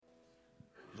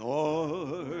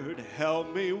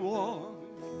help me walk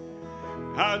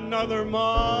another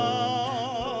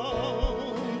mile,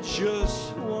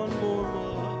 just one more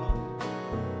mile.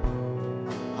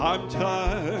 I'm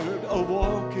tired of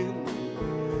walking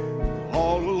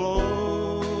all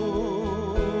alone.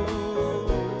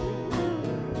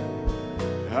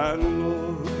 And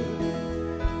Lord,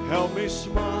 help me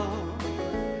smile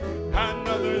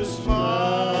another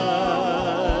smile,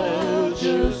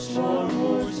 just one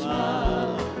more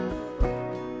smile.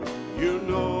 You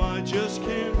know I just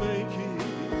can't make it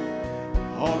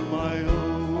on my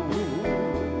own.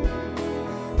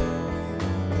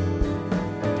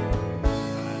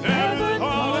 I never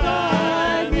thought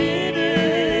I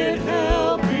needed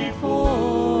help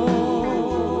before.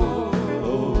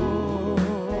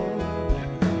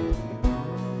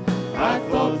 I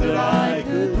thought that I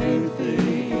could do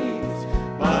things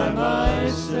by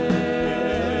myself.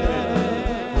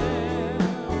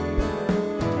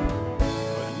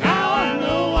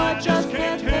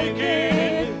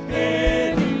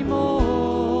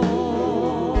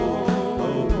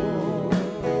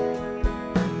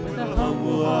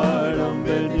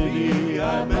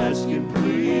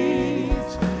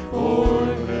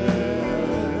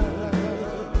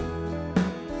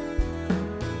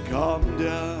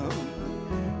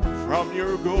 From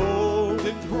your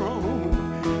golden throne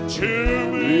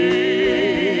to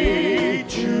me,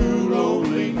 to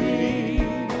lonely me.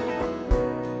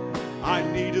 I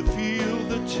need to feel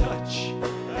the touch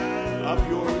of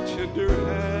your tender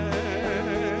hand.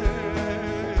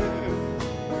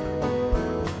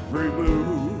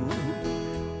 Remove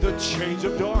the chains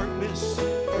of darkness.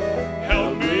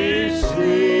 Help me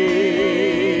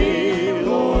see,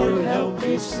 Lord, help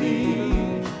me see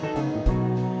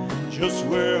just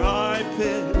where I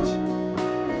fit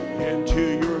into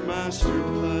your master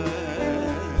plan.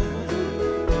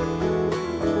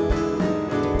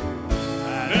 I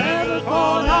never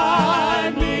thought I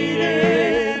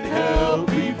needed help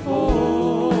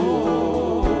before.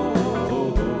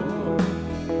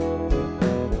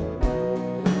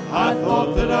 I thought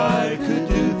that I could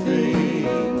do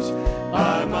things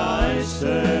by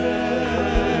myself.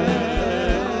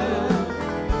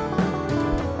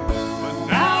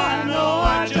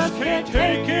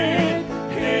 Take it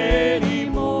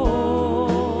anymore.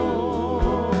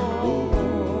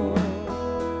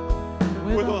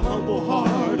 With a humble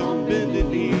heart on bended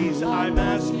knees, I'm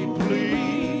asking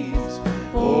please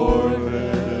for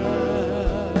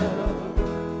help.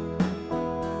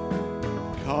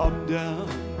 Come down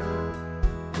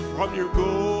from your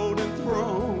golden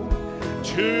throne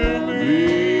to me,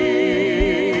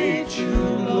 to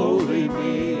lowly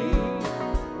me.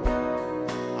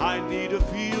 I need to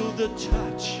feel the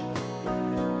touch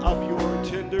of your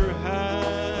tender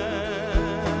hands.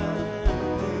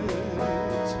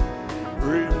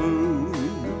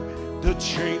 Remove the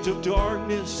chains of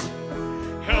darkness.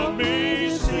 Help me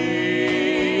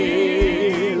see,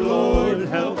 Lord,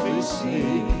 help me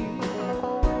see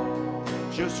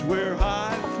just where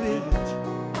I fit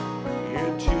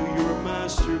into your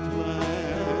master plan.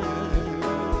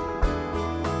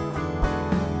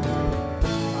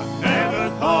 I never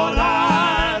thought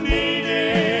I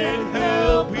needed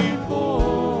help before.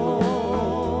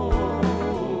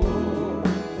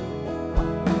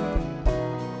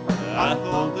 I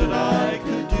thought that I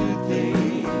could do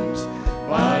things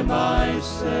by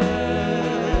myself.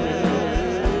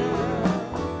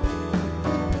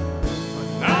 But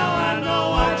now I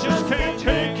know I just can't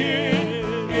take it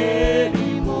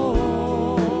anymore.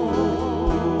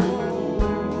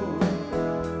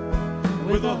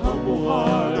 With a humble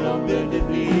heart on bended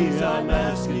knees, I'm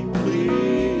asking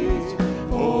please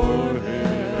for help.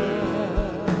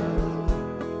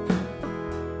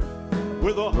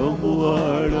 With a humble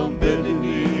heart on bended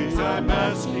knees, I'm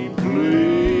asking please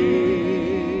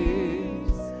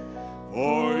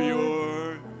for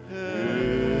your help.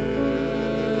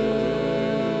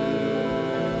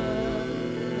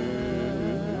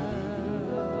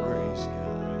 Praise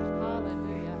God.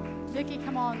 Hallelujah. Vicki,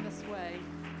 come on this way.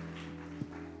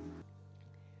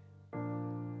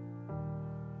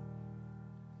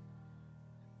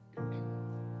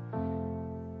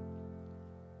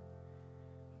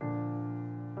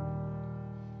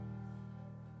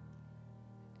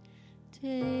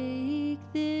 Take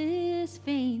this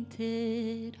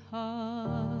fainted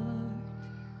heart,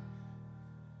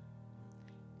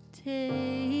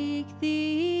 take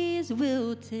these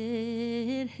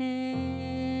wilted hands,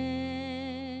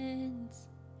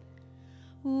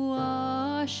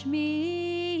 wash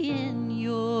me in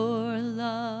your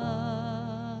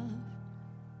love,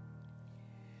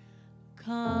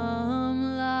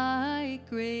 come like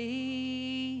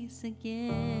grace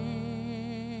again.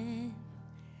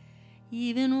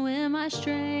 Even when my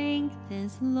strength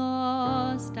is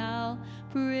lost, I'll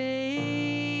praise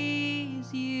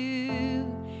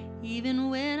you. Even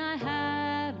when I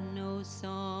have no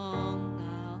song,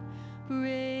 I'll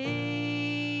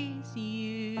praise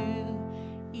you.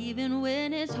 Even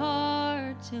when it's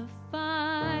hard to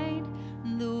find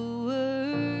the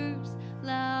words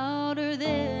louder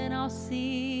than I'll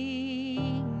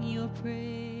sing your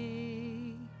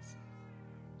praise.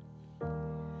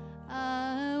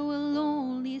 I will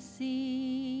only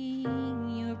sing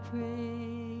your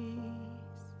praise.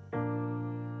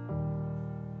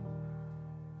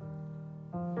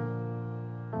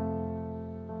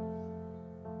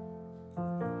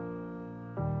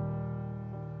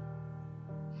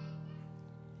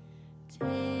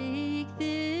 Take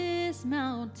this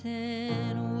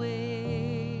mountain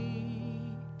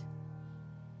weight.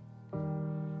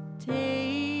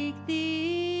 Take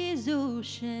these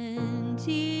ocean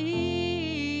tears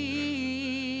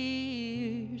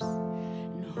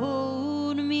and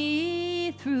hold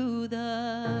me through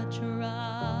the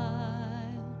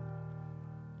trial.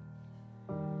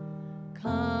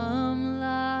 Come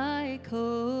like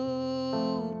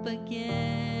hope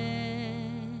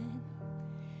again.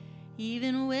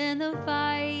 Even when the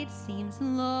fight seems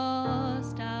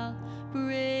lost, I'll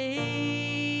praise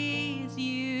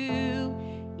you.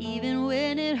 Even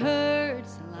when it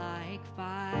hurts like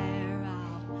fire,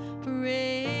 I'll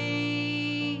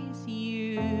praise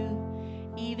you.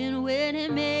 Even when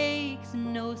it makes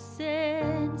no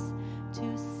sense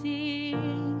to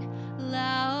sing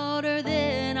louder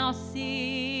than I'll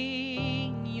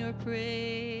sing your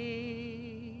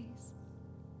praise.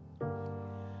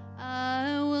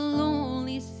 I will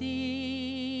only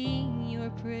sing your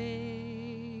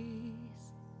praise.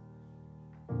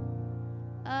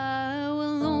 I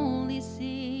will only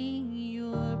sing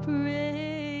your praise.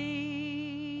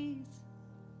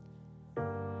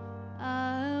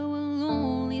 I will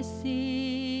only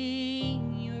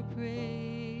sing your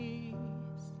praise.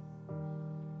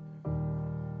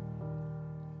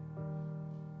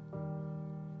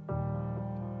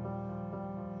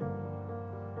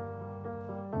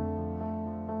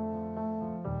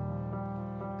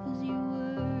 Cause you're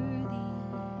worthy.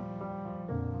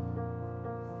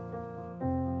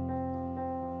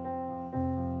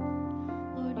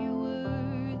 Lord, you're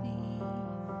worthy.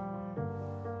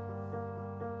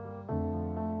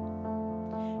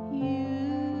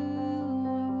 You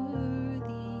are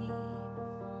worthy.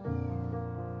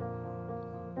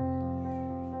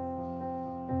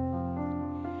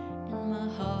 And my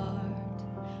heart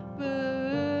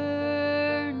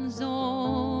burns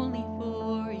only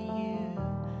for you.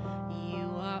 You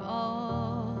are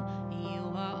all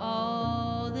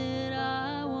that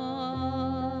I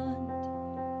want.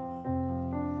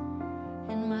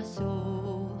 And my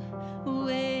soul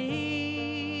waits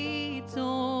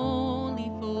only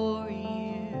for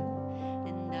you.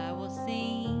 And I will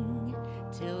sing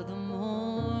till the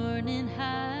morning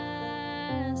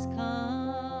has come.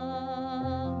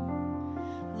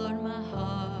 Lord, my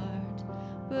heart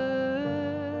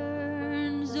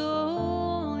burns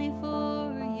only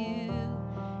for you.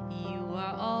 You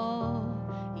are all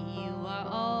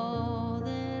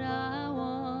that I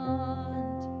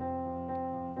want.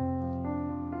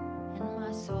 And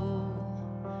my soul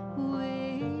waits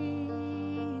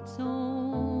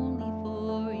only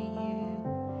for you.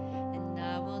 And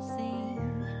I will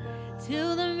sing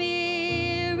till the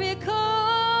miracle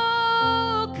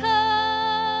comes.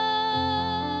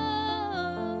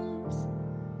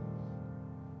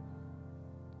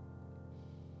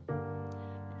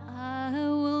 I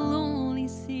will only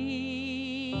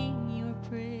sing your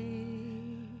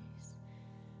praise.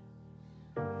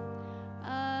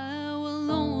 I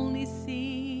will only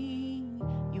sing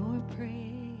your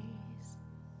praise.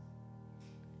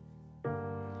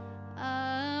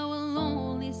 I will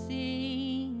only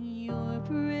sing your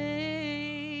praise.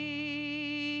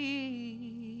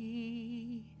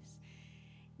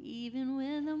 Even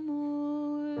when the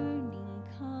morning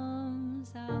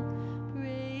comes, I'll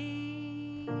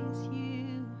praise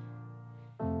you.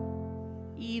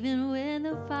 Even when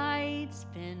the fight's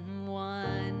been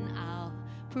won, I'll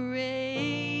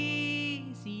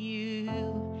praise you.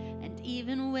 And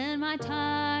even when my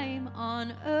time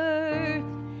on earth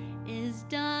is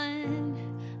done,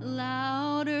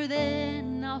 louder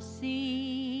than I'll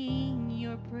sing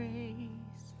your praise.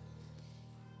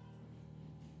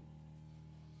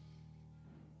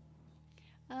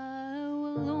 I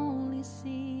will only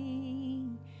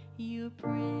sing your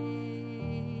praise.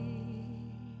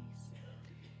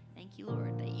 Thank you,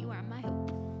 Lord, that you are my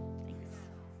hope. Thanks.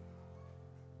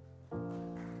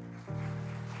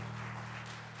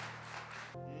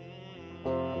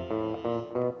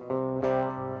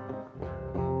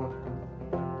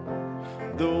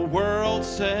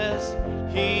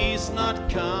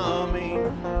 coming.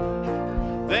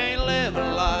 They live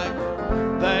like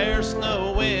there's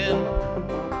no end.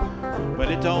 But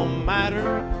it don't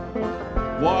matter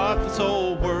what this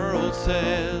old world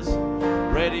says.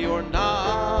 Ready or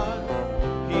not,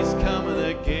 he's coming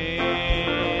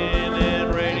again.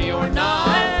 And ready or not,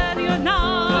 Ready or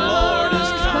not, the Lord is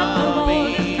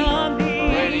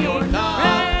coming. Ready or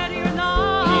not,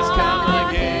 he's coming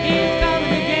again.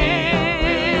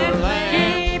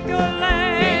 Keep your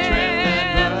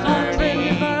lamps on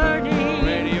trimmed burning.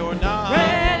 Ready or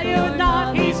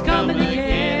not, he's coming again.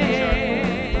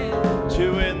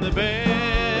 two in the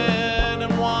bed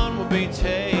and one will be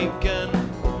taken.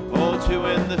 Oh, two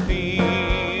in the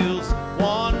fields,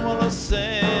 one will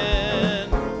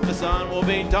ascend. The sun will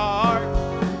be dark,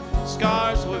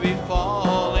 scars will be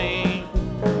falling.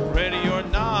 Ready or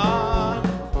not,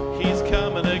 he's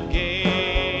coming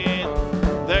again.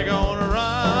 They're gonna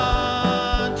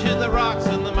run to the rocks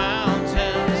and the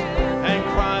mountains and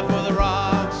cry for the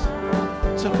rocks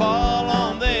to fall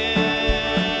on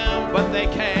them, but they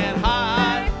can't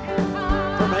hide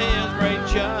from his great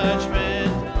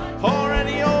judgment.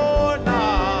 Already or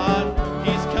not,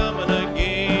 he's coming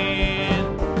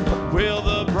again. Will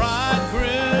the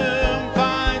bridegroom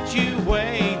find you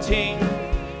waiting?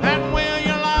 And will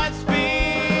your lights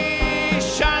be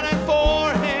shining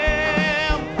for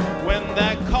him? When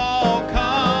that call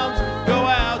comes, go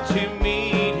out to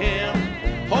meet him.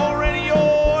 Already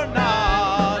or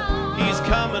not, he's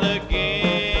coming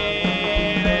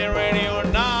again. And ready or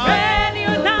not,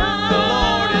 the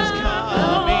Lord is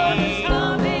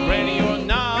coming. Ready or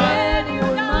not,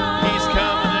 he's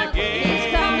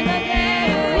coming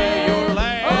again. Will your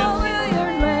lamps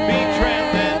be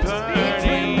trimmed and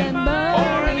burning?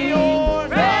 Already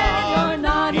or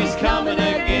not, he's coming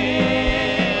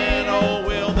again. Oh,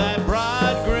 will that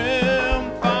bridegroom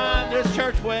find his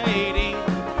church waiting?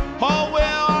 Oh, will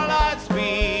our lights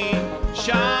be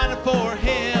shining for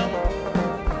him?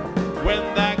 When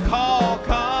that call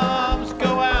comes,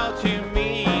 go out to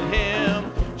meet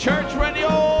him. Church, ready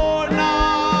or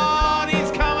not,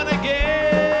 he's coming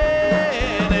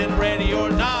again. And ready or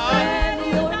not,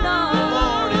 the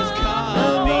Lord is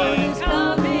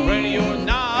coming. Ready or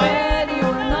not,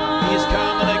 he's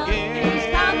coming again.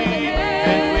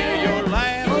 And will your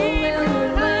lamps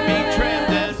be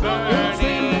trimmed and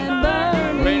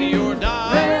burning? Ready or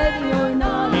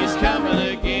not, he's coming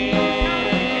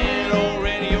again. Oh,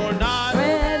 ready or not,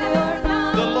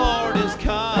 the Lord is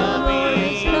coming.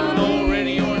 Oh,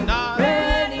 ready or not,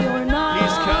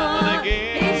 he's coming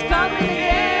again.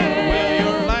 Will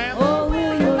your lamps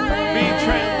be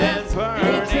trimmed and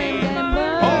burning?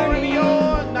 Already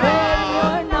or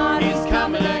not, he's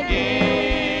coming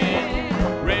again.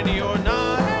 Ready or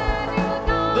not,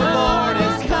 the Lord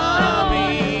is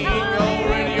coming. Oh,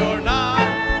 ready or not,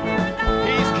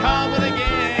 he's coming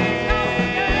again.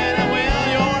 And will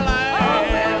your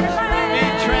lamps be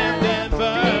trimmed and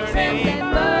burning?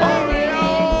 Already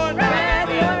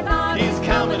or not, he's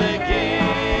coming again.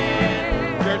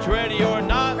 Church, ready or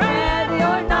not,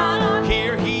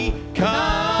 here he comes.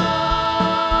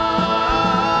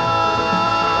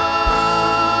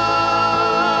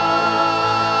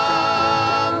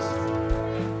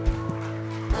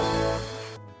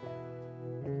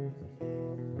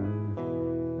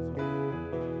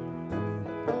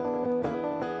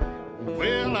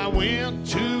 Well, I went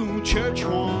to church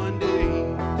one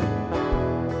day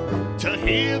to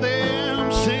hear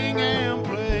them sing and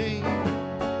play.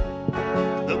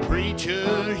 The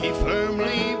preacher, he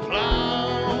firmly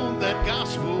plowed that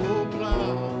gospel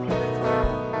plow.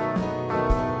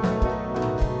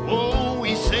 Oh,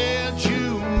 he said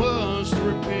you must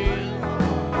repent.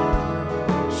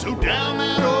 So down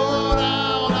that old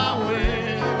aisle I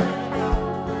went,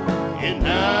 and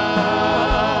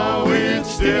now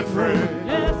it's different.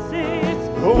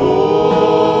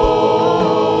 Oh,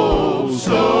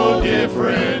 so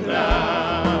different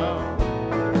now.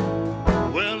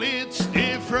 Well, it's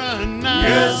different now.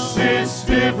 Yes, it's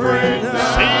different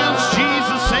now. Since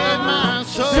Jesus saved my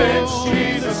soul. Since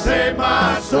Jesus saved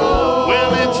my soul.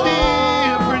 Well, it's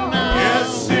different now.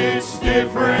 Yes, it's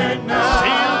different now.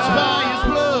 Since by his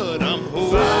blood I'm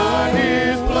whole. By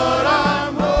his blood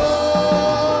I'm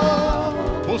whole.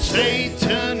 Well,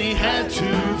 Satan, he had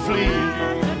to flee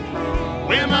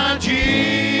when my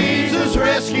Jesus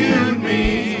rescued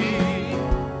me.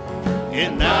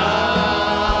 And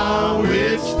now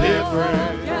it's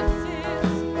different.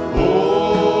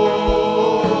 Oh,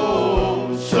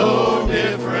 so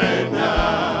different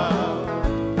now.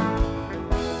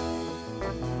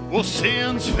 Well,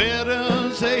 sin's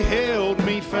fetters, they held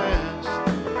me fast.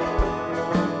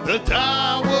 The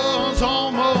die was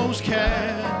almost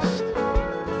cast.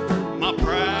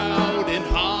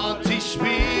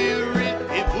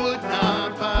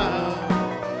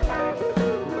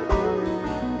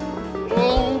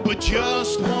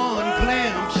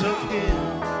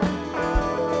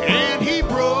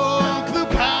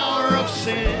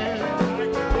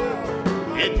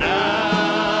 And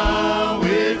now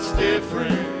it's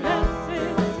different.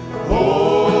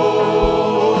 Oh,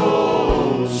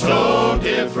 so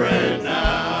different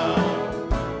now.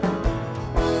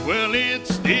 Well,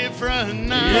 it's different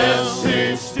now. Yes,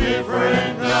 it's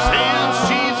different now. Since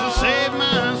Jesus saved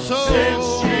my soul.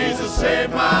 Since Jesus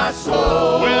saved my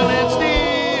soul. Well, it's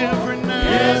different now.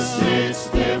 Yes, it's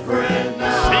different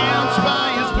now. Since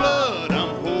by His blood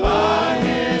I'm whole. By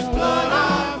His blood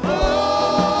I'm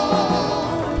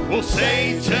whole. Well,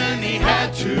 Satan, he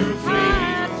had to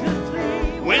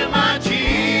flee when my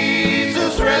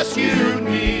Jesus rescued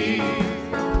me.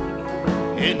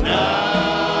 And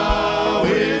now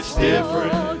it's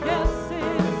different.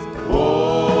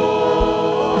 Oh,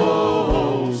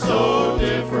 so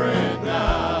different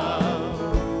now.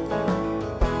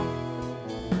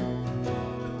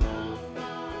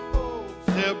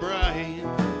 They're bright.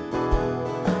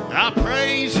 I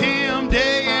praise Him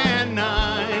day and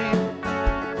night,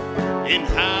 and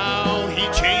how He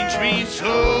changed me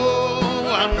so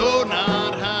I know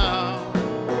not how.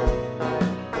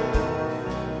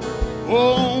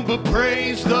 Oh, but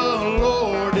praise the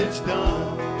Lord, it's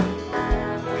done,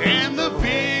 and the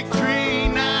victory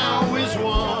now is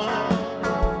won.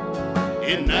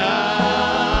 And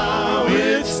now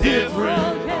it's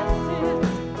different.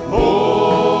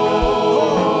 Oh,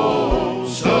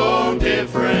 so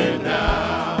different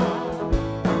now.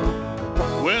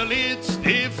 Well, it's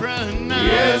different now.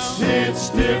 Yes, it's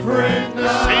different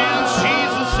now. Since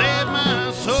Jesus saved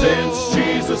my soul. Since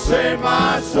Jesus saved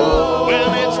my soul.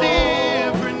 Well, it's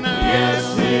different now.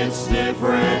 Yes, it's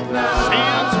different now.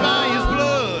 Since by His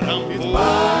blood I'm whole.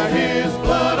 By His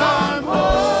blood I'm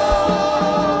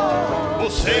whole. Well,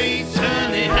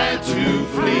 Satan, he had to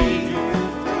flee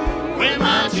when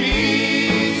my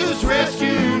Jesus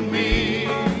rescued me.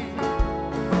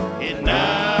 And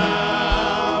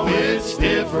now it's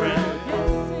different.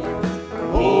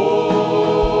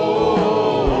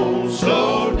 Oh,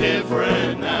 so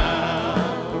different now.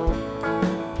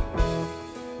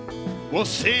 Well,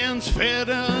 sin's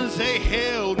fetters, they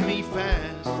held me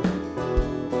fast.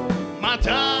 My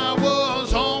die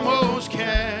was almost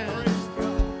cast.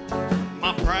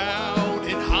 My proud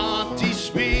and haughty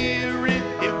spirit,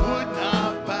 it would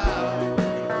not bow.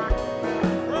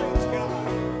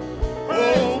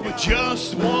 Oh, but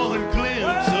just one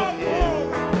glimpse of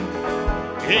Him,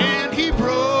 and He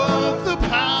broke the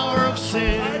power of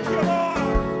sin.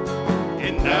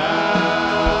 And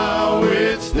now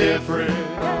it's different.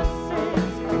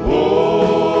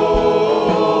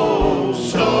 Oh,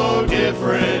 so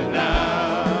different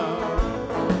now.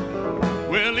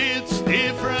 Well, it's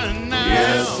different now.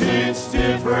 Yes, it's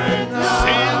different now.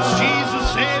 Since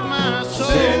Jesus saved my soul.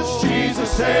 Since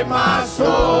Jesus saved my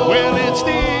soul. Well, it's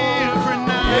different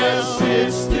now. Yes,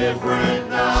 it's different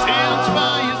now. Since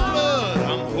by His blood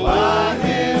I'm whole. By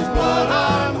His blood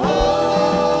I'm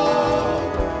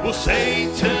whole. Well,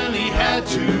 Satan, he had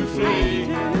to flee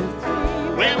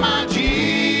when my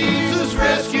Jesus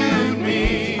rescued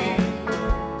me.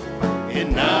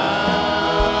 And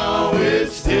now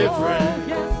it's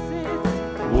different.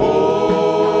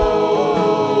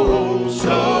 Oh,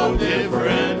 so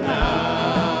different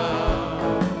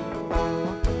now.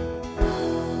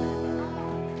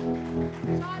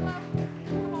 Shiloh,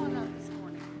 come on up this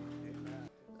morning.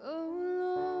 Oh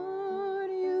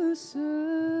Lord, you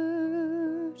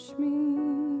search me,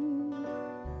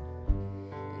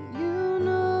 and you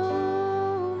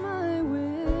know my way.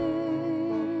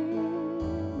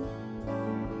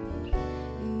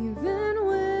 Even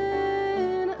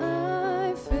when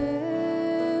I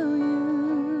fail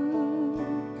you,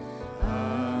 I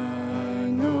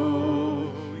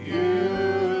know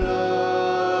you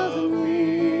love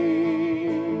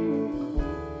me.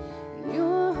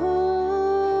 Your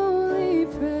holy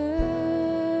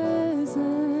presence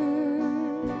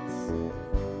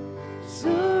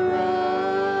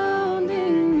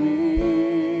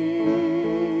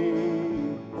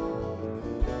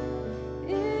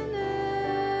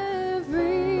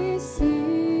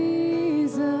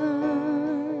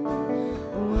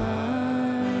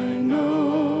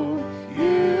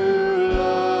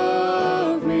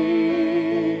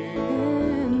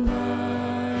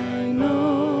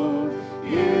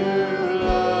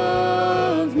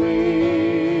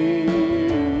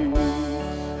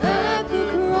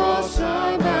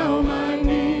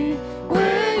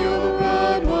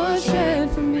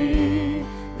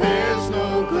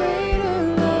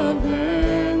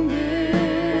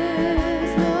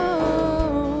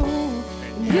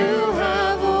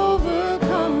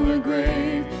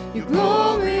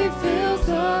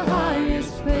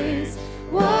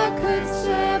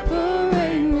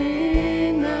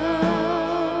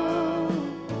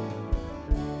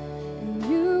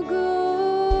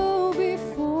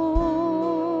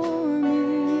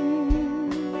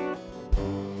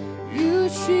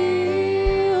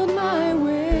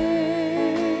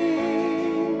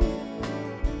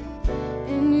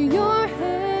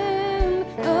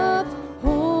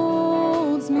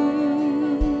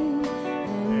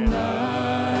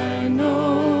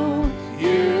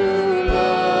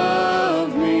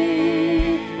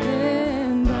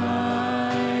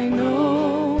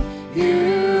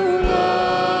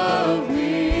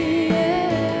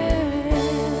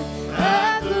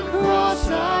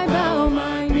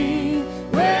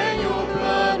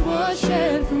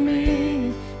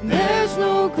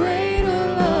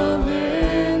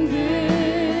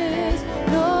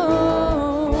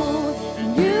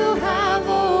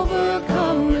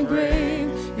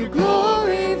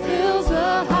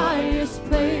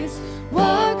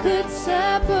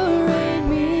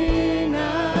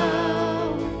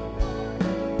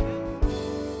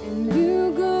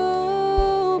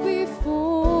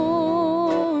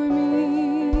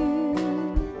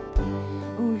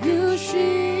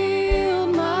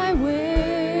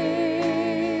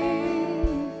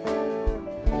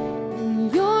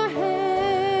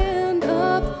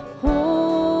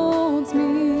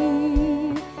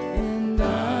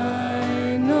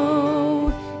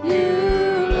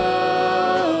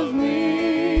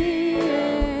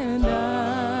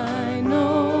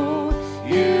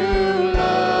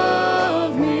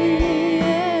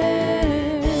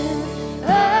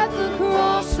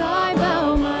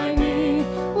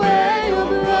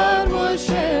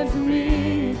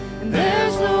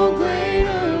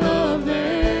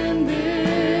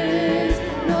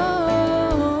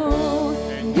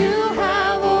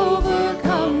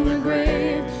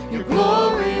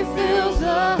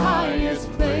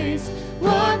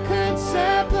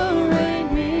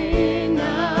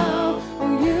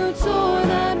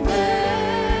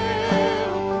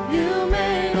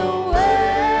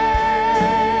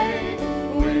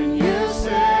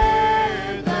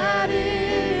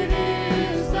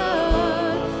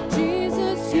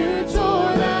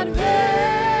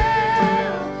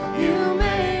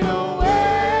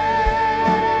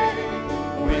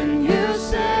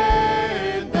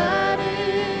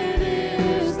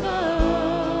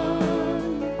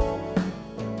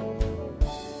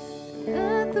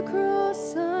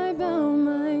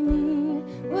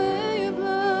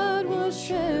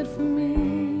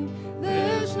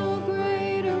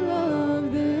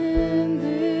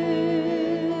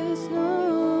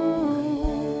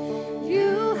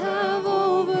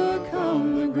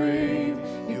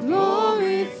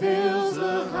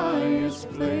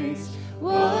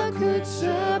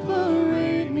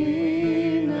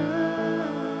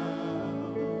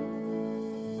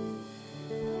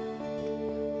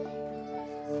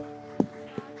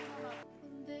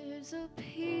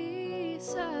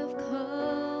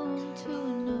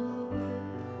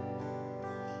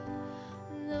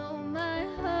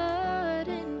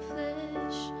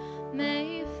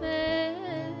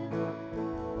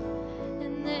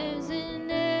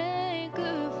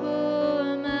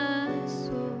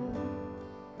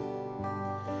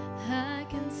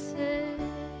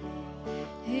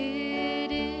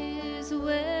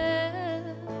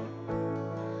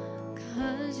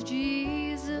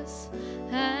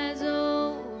has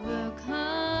overcome.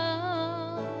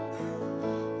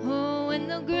 Oh, when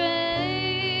the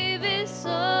grave is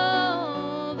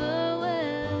overwhelmed,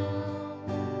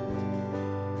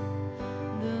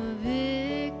 the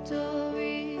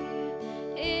victory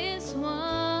is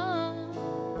won.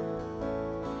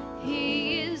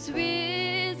 He is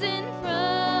risen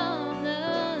from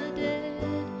the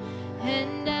dead,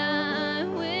 and I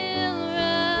will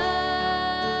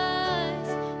rise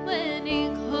when He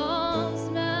calls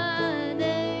my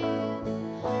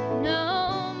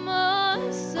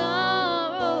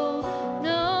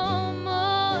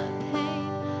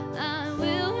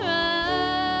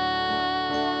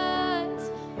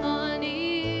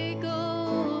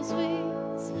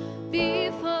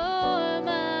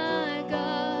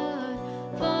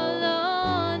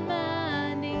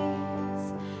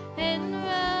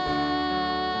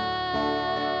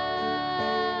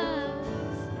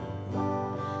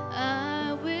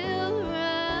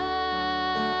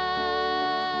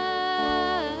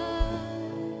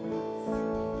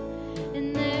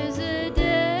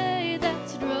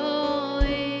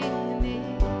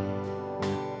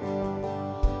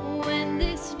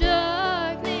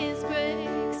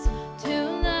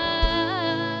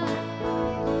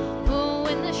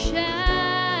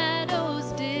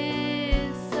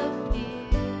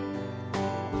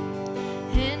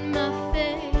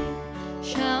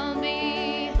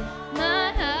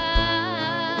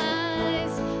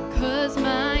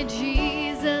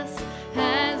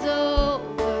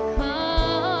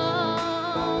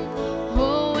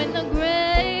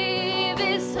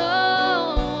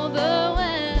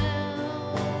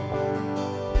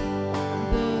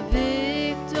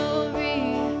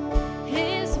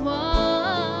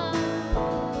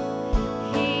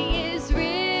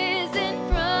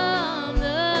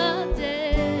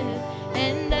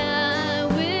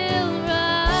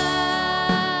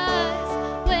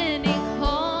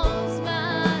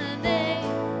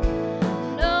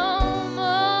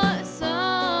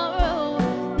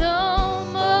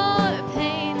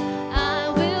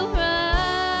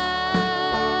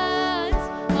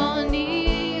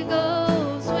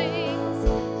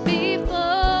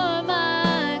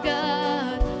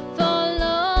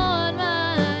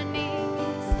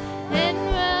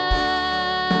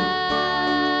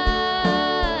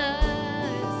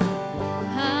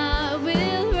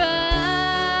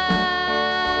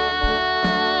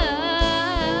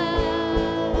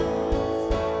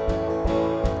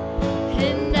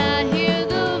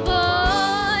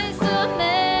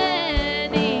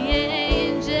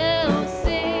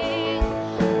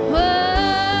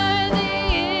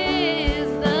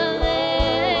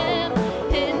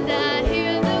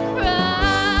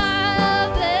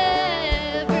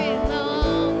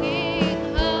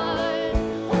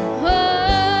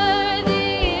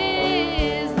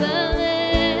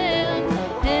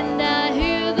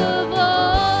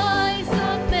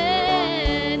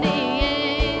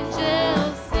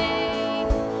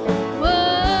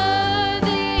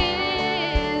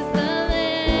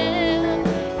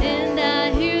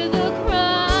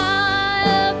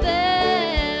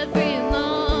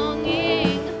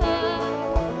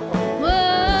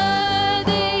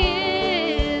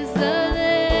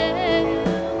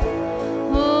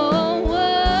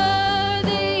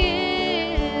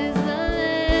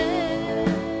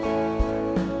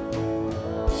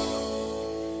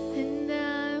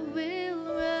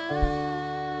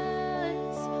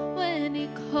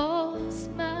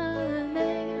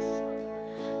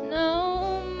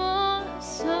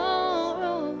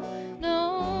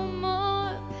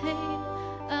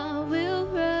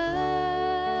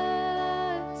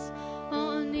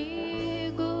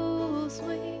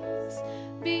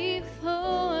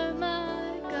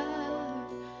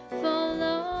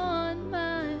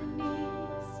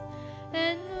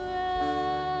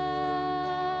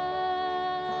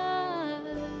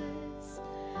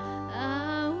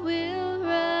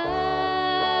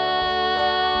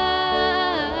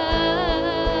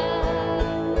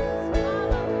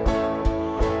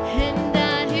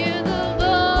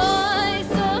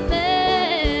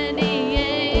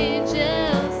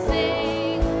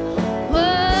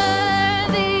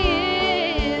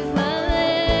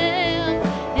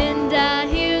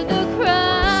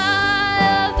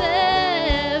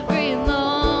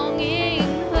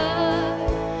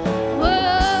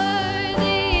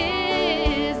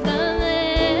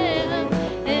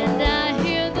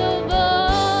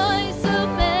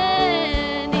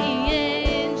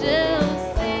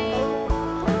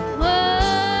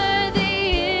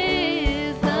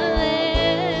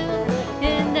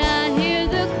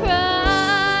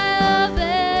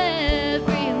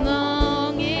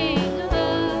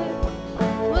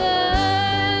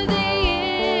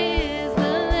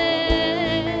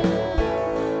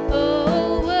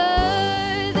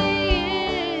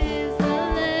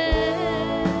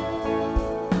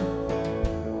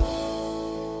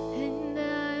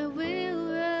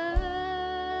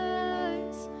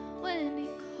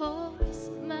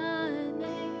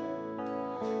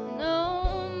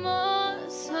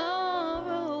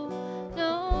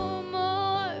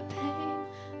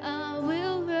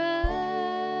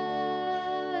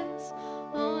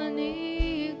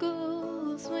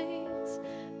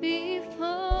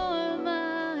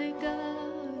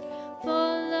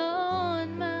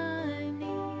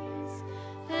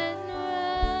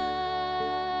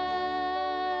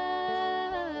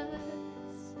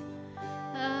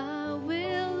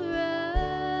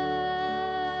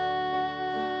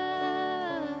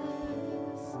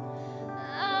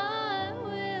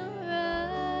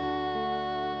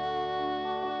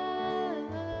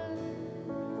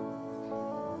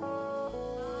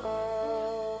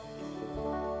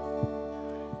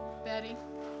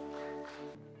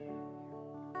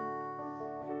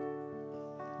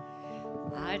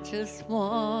I just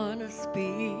want to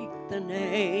speak the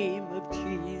name of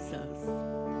Jesus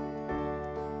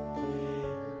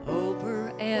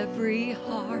over every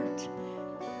heart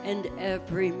and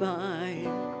every mind.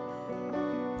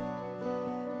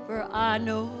 For I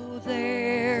know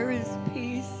there is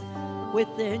peace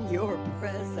within your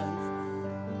presence.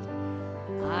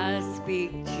 I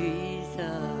speak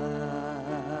Jesus.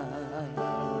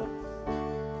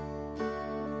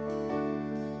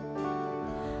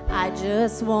 I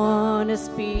just want to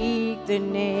speak the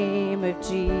name of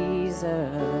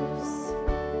Jesus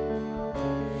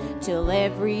till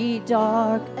every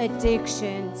dark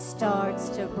addiction starts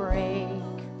to break,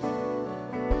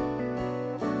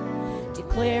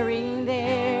 declaring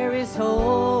there is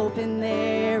hope and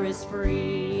there is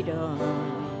freedom.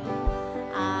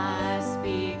 I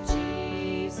speak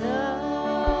Jesus.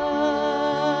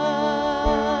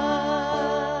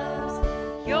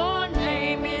 Your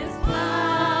name is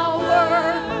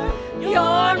power.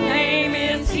 Your name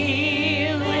is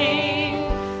healing.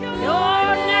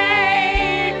 Your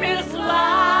name is life.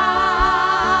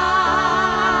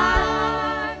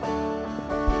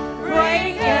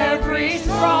 Break every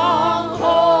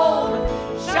stronghold.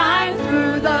 Shine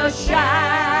through the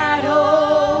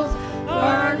shadows.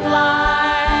 Burn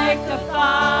like a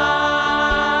fire.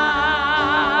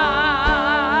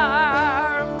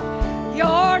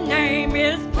 Your name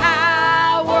is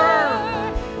power.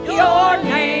 Your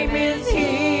name is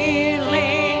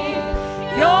healing.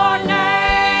 Your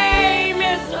name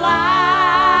is life.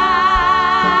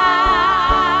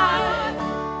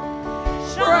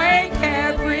 Break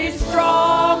every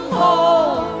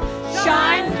stronghold.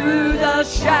 Shine through the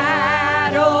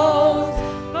shadows.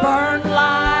 Burn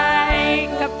like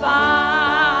a fire.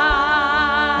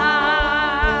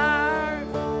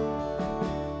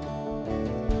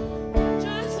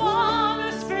 Just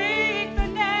want to speak the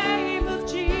name of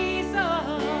Jesus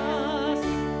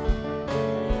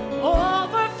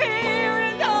over fear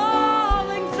and all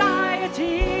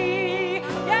anxiety.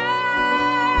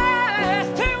 Yes,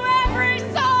 to every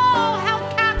soul held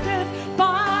captive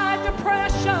by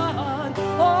depression.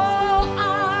 Oh, I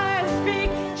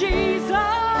speak Jesus.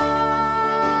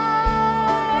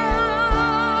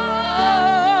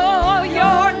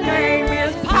 Your name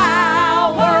is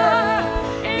power.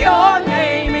 Your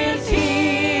name is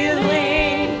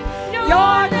healing.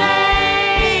 Your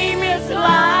name is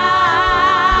life.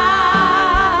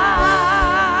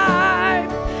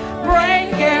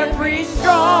 Break every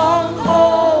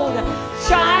stronghold.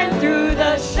 Shine through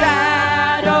the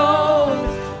shadows.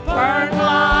 Burn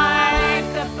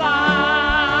like a fire.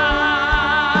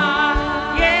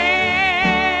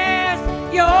 Yes,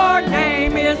 your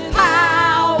name is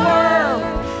power.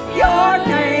 Your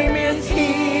name is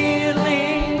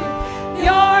healing.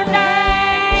 Your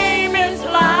name is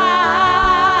life.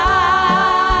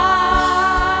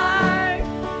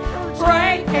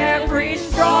 Break every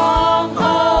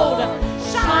stronghold.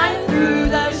 Shine through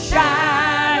the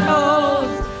shadows.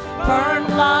 Burn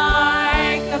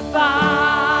like a fire.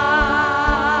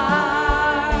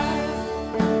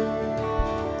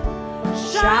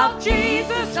 Shout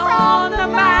Jesus on the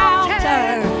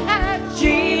mountain,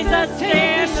 Jesus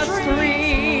in the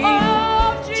street,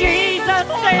 Jesus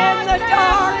in the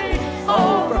dark,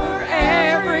 over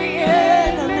every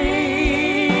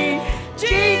enemy.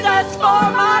 Jesus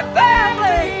for my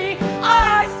family,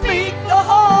 I speak the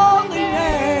holy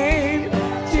name,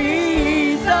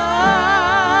 Jesus.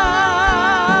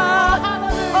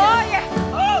 Oh yeah,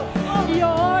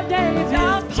 your name is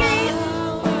Jesus.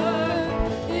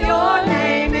 Your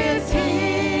name is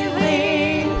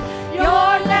healing.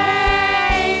 Your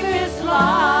name is life.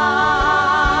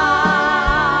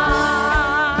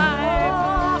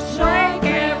 Break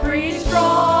every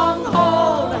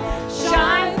stronghold.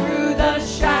 Shine through the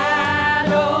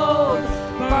shadows.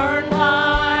 Burn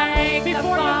like a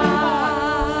fire.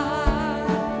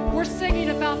 We're singing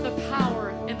about the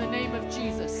power in the name of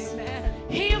Jesus.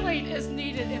 Healing is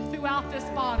needed throughout this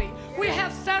body. We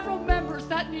have several members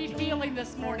that need healing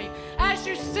this morning. As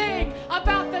you sing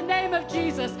about the name of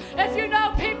Jesus, if you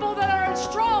know people that are in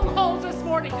strongholds this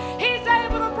morning, He's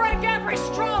able to break every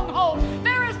stronghold.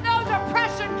 There is no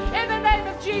depression in the name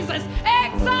of Jesus.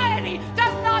 Anxiety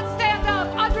does not stand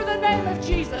up under the name of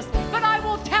Jesus. But I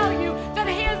will tell you that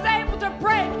He is able to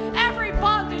break every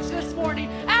bondage this morning.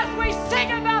 As we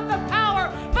sing about the power,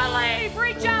 believe,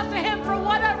 reach out to Him for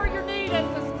whatever your need is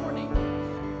this morning.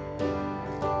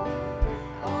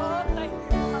 Oh, thank you,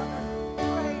 Father.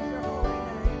 Praise your holy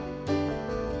name.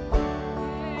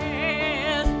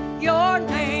 Yes, your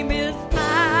name is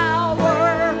power.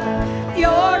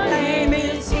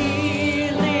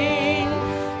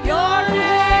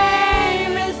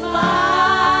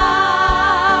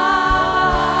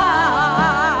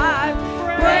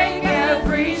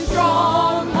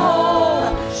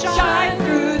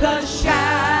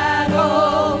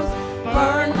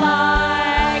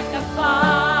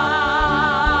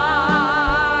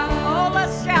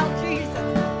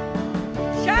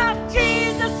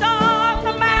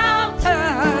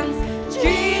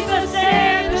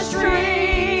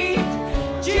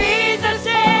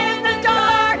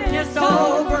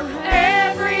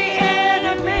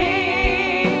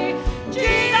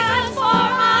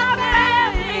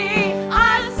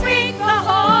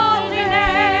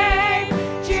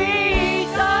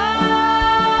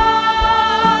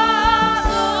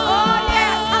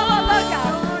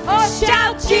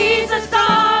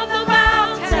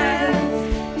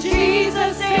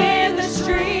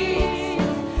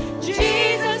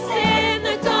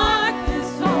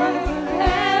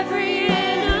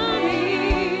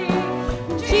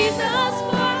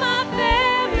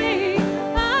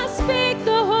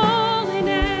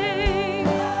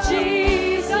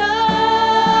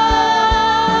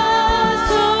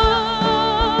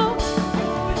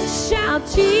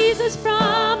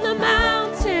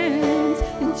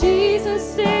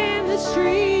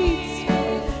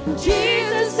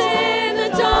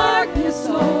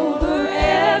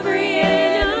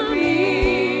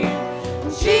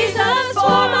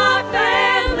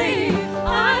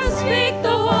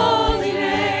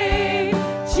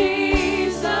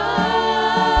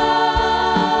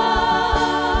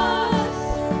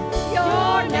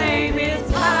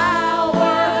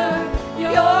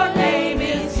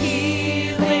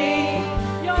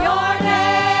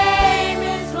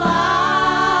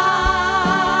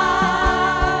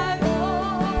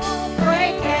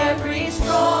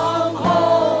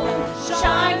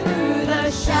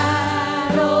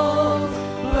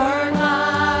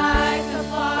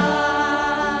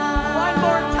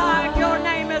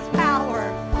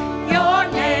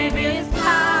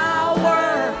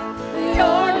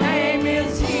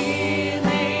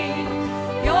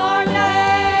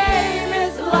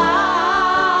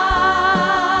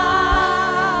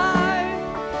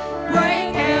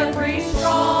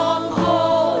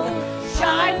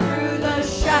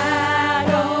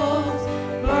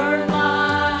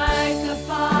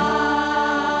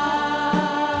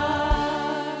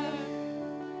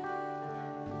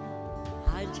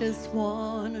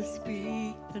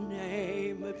 the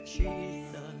name of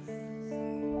Jesus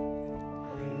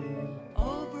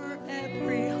over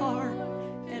every heart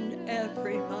and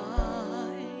every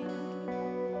mind.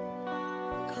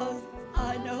 'Cause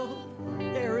I know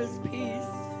there is peace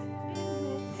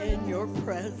in your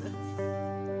presence.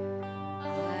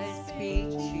 I speak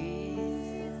Jesus.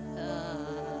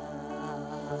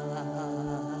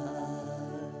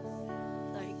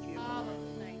 Thank you, Lord.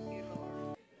 Thank you,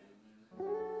 Lord.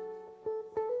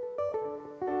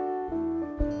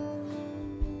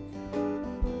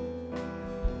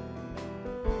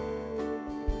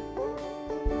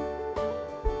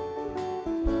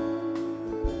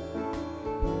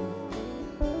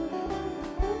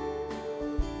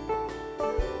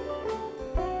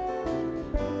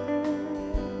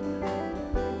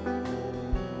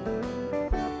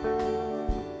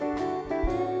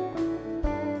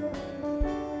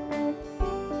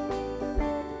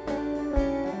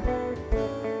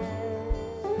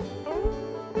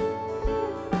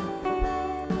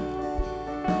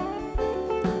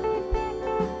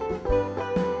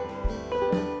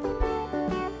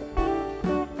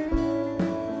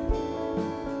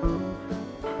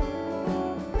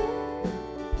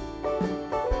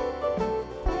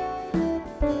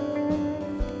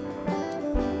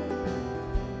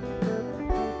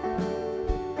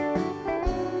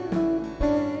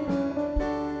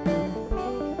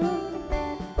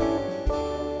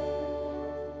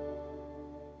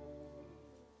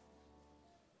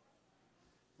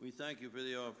 We thank you for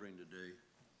the offering today.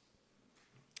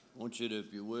 I want you to,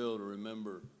 if you will, to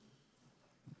remember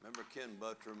Ken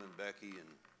Buttram and Becky and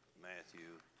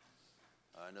Matthew.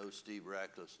 I know Steve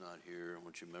Ratcliffe's not here. I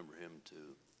want you to remember him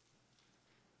too.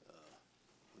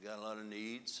 We got a lot of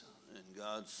needs, and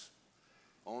God's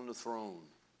on the throne.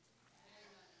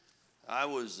 I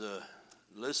was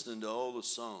listening to all the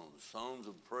songs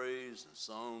of praise, and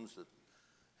songs that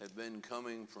have been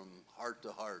coming from heart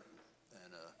to heart.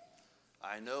 And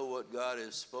I know what God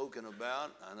has spoken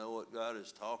about. I know what God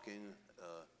is talking.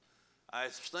 I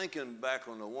was thinking back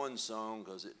on the one song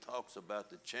because it talks about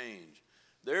the change.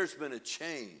 There's been a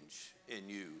change in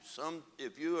you.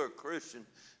 If you are a Christian,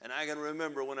 and I can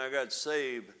remember when I got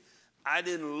saved, I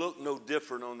didn't look no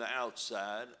different on the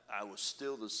outside. I was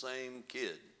still the same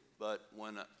kid. But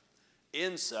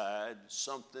inside,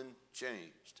 something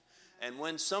changed. And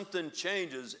when something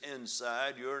changes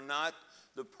inside, you're not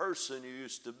the person you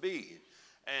used to be.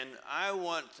 And I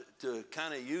want to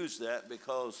kind of use that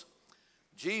because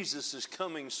Jesus is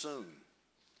coming soon.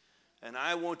 And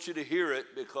I want you to hear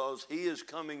it because he is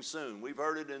coming soon. We've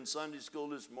heard it in Sunday school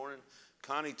this morning.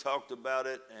 Connie talked about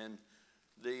it, and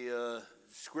the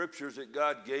scriptures that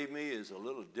God gave me is a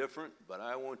little different, but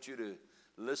I want you to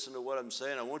listen to what I'm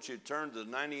saying. I want you to turn to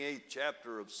the 98th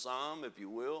chapter of Psalm, if you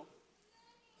will.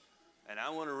 And I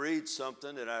want to read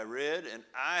something that I read, and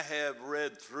I have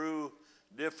read through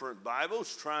different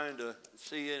Bibles trying to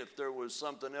see if there was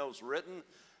something else written,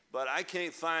 but I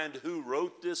can't find who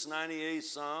wrote this 98th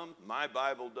Psalm. My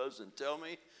Bible doesn't tell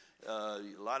me. A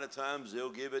lot of times they'll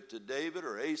give it to David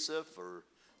or Asaph or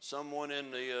someone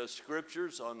in the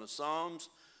scriptures on the Psalms.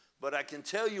 But I can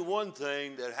tell you one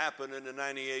thing that happened in the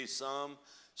 98th Psalm.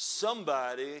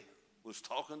 Somebody was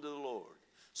talking to the Lord.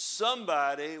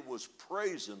 Somebody was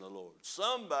praising the Lord.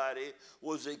 Somebody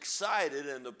was excited,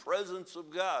 and the presence of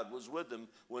God was with them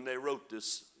when they wrote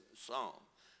this psalm.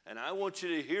 And I want you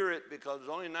to hear it because there's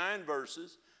only 9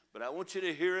 verses, but I want you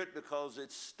to hear it because it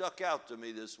stuck out to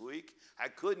me this week. I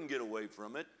couldn't get away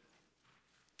from it.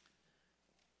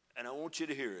 And I want you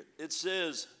to hear it. It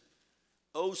says,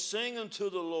 "Oh, sing unto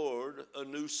the Lord a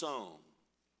new song."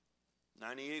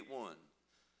 98:1.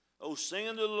 "Oh, sing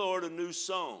unto the Lord a new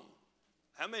song."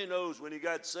 How many knows when you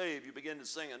got saved, you begin to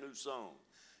sing a new song?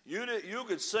 You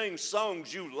could sing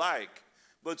songs you like,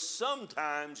 but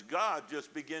sometimes God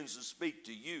just begins to speak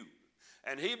to you,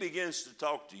 and he begins to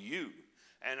talk to you.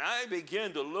 And I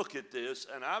begin to look at this,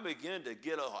 and I begin to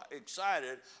get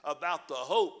excited about the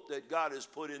hope that God has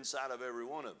put inside of every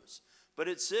one of us. But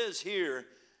it says here,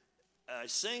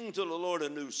 "Sing to the Lord a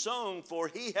new song, for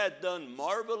he had done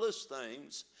marvelous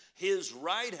things. His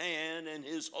right hand and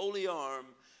his holy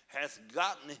arm hath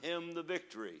gotten him the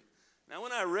victory." Now,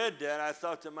 when I read that, I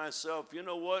thought to myself, you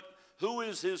know what? Who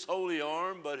is his holy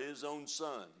arm but his own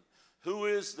son? Who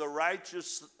is the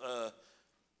righteous,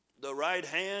 the right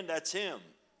hand? That's him.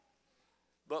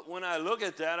 But when I look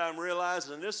at that, I'm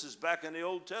realizing this is back in the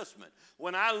Old Testament.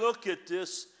 When I look at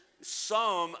this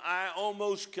psalm, I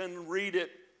almost can read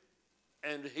it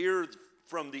and hear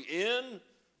from the end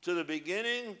to the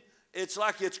beginning. It's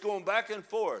like it's going back and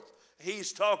forth.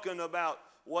 He's talking about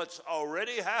what's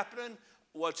already happening,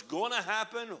 what's going to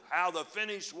happen, how the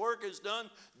finished work is done.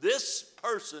 This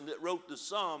person that wrote the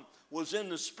psalm was in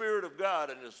the Spirit of God,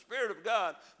 and the Spirit of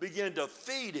God began to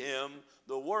feed him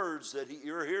the words that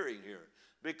you're hearing here.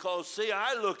 Because, see,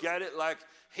 I look at it like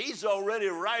he's already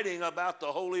writing about the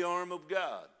holy arm of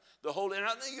God. And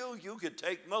I think you could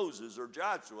take Moses or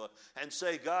Joshua and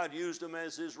say God used him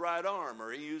as his right arm,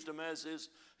 or he used him as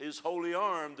his holy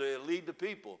arm to lead the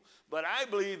people. But I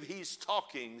believe he's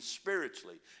talking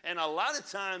spiritually. And a lot of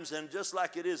times, and just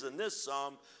like it is in this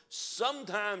psalm,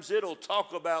 sometimes it'll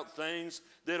talk about things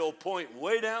that'll point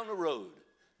way down the road.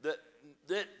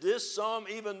 That this psalm,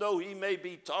 even though he may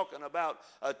be talking about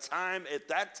a time at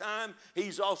that time,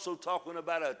 he's also talking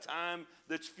about a time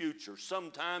that's future.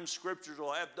 Sometimes scriptures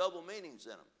will have double meanings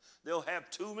in them. They'll have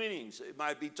two meanings. It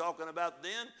might be talking about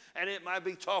then, and it might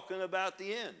be talking about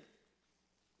the end.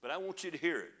 But I want you to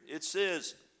hear it. It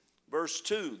says, verse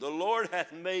 2, the Lord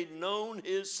hath made known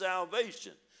his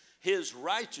salvation. His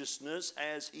righteousness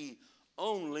has he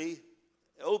openly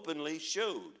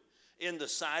showed in the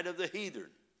sight of the heathen.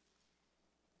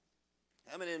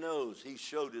 How many knows he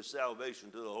showed his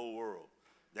salvation to the whole world?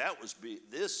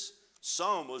 This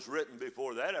psalm was written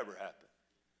before that ever happened,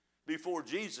 before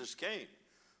Jesus came.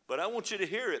 But I want you to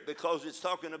hear it because it's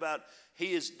talking about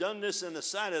he has done this in the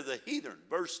sight of the heathen.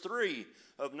 Verse 3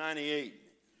 of 98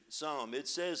 Psalm, it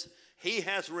says, he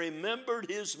hath remembered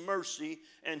his mercy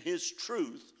and his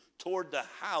truth toward the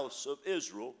house of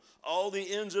Israel. All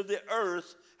the ends of the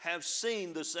earth have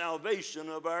seen the salvation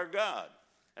of our God.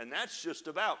 And that's just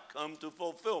about come to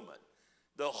fulfillment.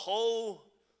 The whole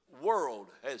world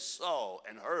has saw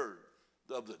and heard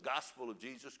of the gospel of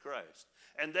Jesus Christ.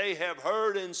 And they have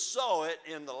heard and saw it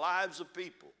in the lives of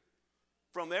people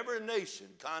from every nation.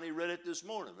 Connie read it this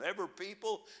morning. Every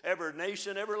people, every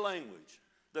nation, every language.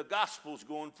 The gospel's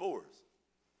going forth.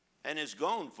 And it's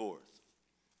gone forth.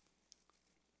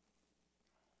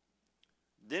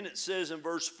 Then it says in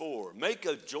verse 4, make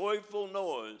a joyful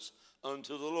noise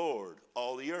unto the Lord,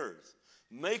 all the earth.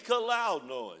 Make a loud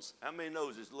noise. How many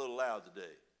knows it's a little loud today?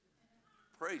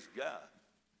 Praise God.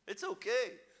 It's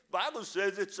okay. Bible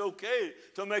says it's okay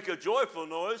to make a joyful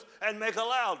noise and make a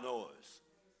loud noise.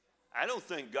 I don't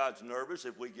think God's nervous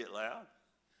if we get loud.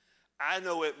 I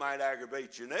know it might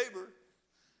aggravate your neighbor,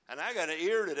 and I got an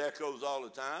ear that echoes all the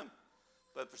time,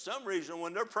 but for some reason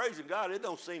when they're praising God, it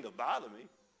don't seem to bother me.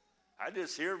 I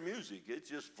just hear music. It's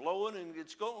just flowing and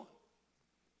it's going.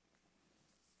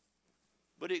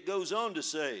 But it goes on to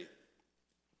say,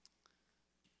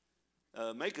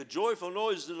 make a joyful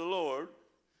noise to the Lord,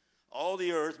 all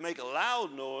the earth, make a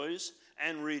loud noise,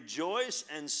 and rejoice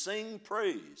and sing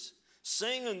praise.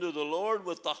 Sing unto the Lord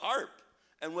with the harp,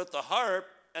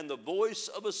 and the voice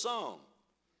of a psalm.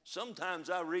 Sometimes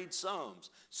I read psalms.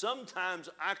 Sometimes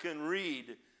I can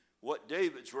read what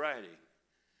David's writing,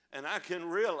 and I can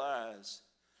realize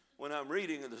when I'm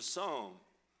reading the psalm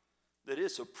that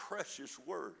it's a precious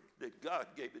word that God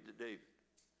gave it to David.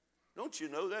 Don't you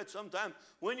know that? Sometimes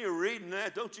when you're reading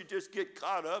that, don't you just get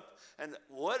caught up? And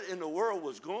what in the world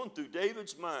was going through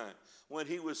David's mind when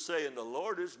he was saying, the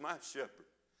Lord is my shepherd?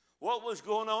 What was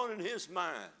going on in his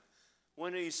mind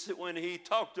when he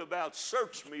talked about,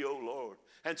 search me, O Lord,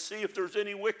 and see if there's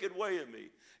any wicked way in me?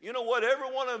 You know what?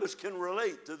 Every one of us can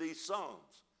relate to these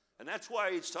psalms. And that's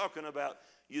why he's talking about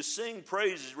you sing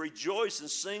praises, rejoice and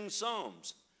sing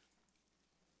psalms.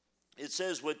 It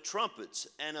says with trumpets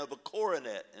and of a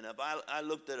coronet. And if I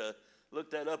looked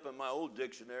that up in my old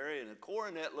dictionary, and a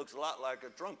coronet looks a lot like a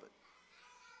trumpet.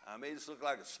 I mean, it looks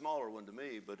like a smaller one to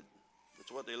me, but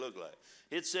it's what they look like.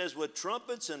 It says with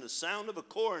trumpets and the sound of a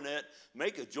coronet,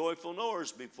 make a joyful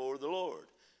noise before the Lord,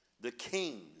 the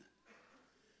King.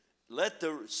 Let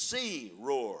the sea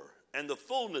roar and the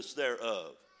fullness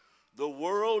thereof, the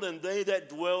world and they that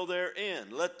dwell therein.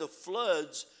 Let the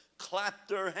floods clap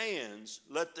their hands.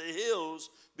 Let the hills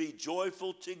be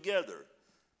joyful together.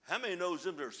 How many knows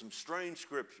them? There's some strange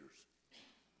scriptures.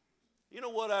 You know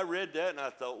what? I read that and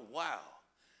I thought, wow.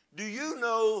 Do you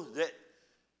know that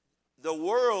the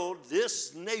world,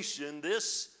 this nation,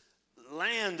 this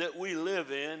land that we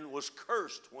live in was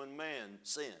cursed when man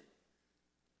sinned?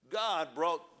 God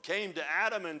came to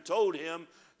Adam and told him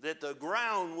that the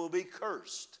ground will be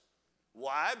cursed.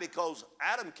 Why? Because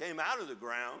Adam came out of the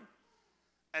ground,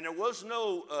 and there was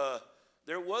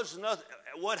nothing.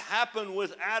 What happened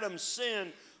with Adam's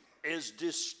sin is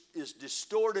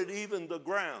distorted even the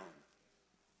ground.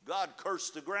 God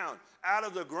cursed the ground. Out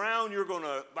of the ground,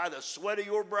 by the sweat of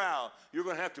your brow, you're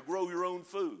going to have to grow your own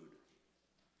food.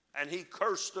 and he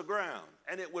cursed the ground,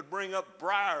 and it would bring up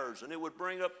briars, and it would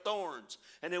bring up thorns,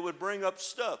 and it would bring up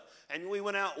stuff. And we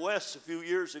went out west a few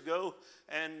years ago,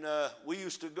 and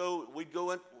we'd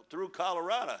go through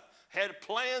Colorado, had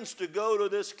plans to go to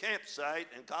this campsite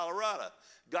in Colorado.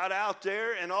 Got out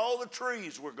there, and all the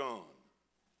trees were gone.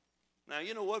 Now,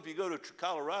 you know what? If you go to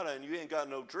Colorado and you ain't got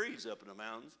no trees up in the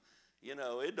mountains, you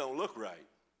know, it don't look right.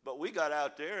 But we got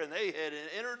out there, and they had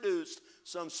introduced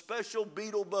some special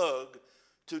beetle bug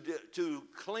to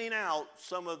clean out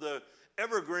some of the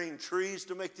evergreen trees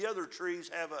to make the other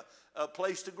trees have a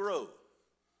place to grow.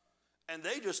 And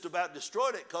they just about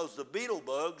destroyed it because the beetle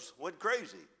bugs went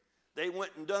crazy. They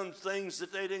went and done things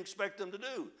that they didn't expect them to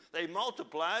do. They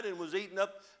multiplied and was eaten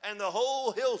up, and the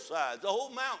whole hillsides, the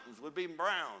whole mountains would be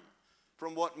brown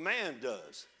from what man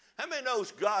does. How many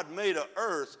knows God made an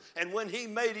earth, and when he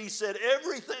made, he said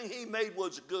everything he made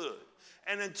was good.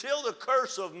 And until the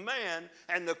curse of man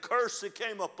and the curse that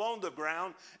came upon the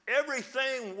ground,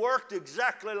 everything worked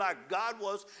exactly like God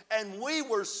was, and we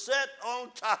were set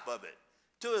on top of it.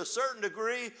 To a certain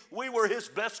degree, we were his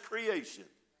best creation.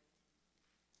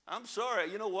 I'm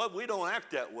sorry, you know what? We don't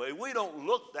act that way. We don't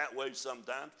look that way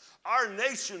sometimes. Our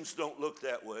nations don't look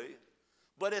that way.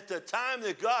 But at the time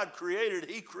that God created,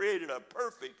 he created a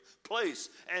perfect place,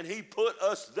 and he put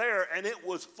us there, and it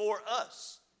was for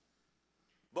us.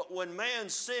 But when man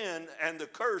sinned and the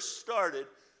curse started,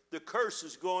 the curse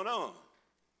is going on.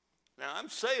 Now, I'm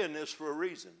saying this for a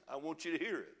reason. I want you to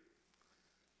hear it.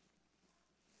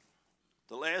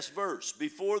 The last verse,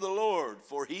 before the Lord,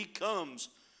 for he comes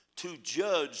to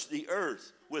judge the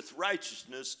earth. With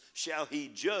righteousness shall he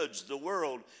judge the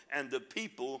world and the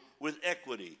people with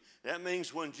equity. That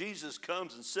means when Jesus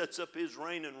comes and sets up his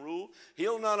reign and rule,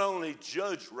 he'll not only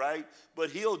judge right, but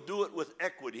he'll do it with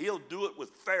equity. He'll do it with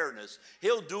fairness.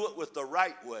 He'll do it with the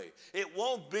right way. It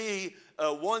won't be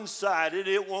one-sided.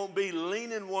 It won't be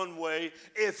leaning one way.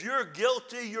 If you're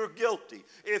guilty, you're guilty.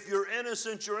 If you're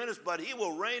innocent, you're innocent. But he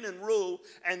will reign and rule,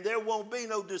 and there won't be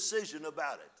no decision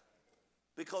about it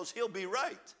because he'll be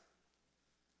right.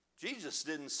 Jesus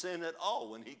didn't sin at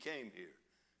all when he came here.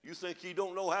 You think he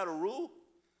don't know how to rule?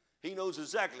 He knows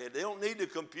exactly. They don't need the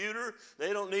computer.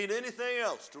 They don't need anything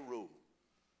else to rule.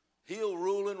 He'll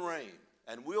rule and reign,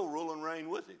 and we'll rule and reign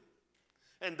with him.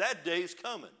 And that day's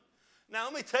coming. Now,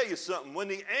 let me tell you something. When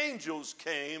the angels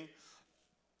came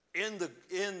in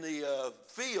the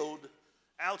field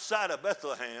outside of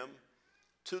Bethlehem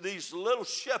to these little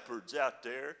shepherds out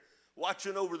there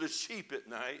watching over the sheep at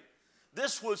night,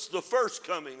 this was the first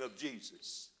coming of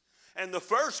Jesus. And the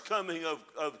first coming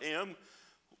of him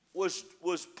was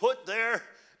put there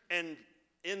and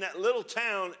in that little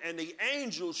town, and the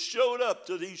angels showed up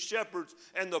to these shepherds,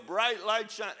 and the bright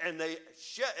light shined, and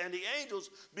the angels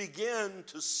began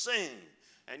to sing.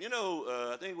 And you know,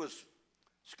 I think it was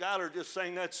Skylar just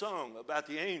sang that song about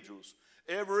the angels.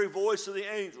 Every voice of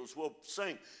the angels will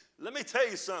sing. Let me tell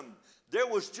you something. There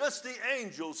was just the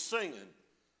angels singing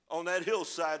on that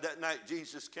hillside that night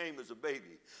Jesus came as a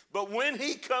baby. But when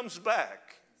he comes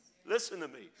back, listen to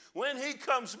me, when he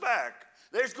comes back,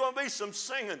 there's going to be some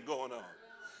singing going on.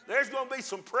 There's going to be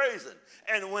some praising.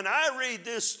 And when I read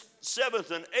this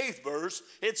 7th and 8th verse,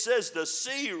 it says, the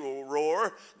sea will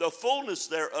roar, the fullness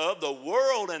thereof, the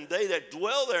world and they that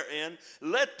dwell therein,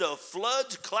 let the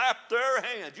floods clap their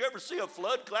hands. You ever see a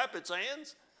flood clap its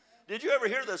hands? Did you ever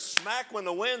hear the smack when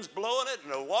the wind's blowing it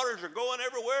and the waters are going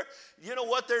everywhere? You know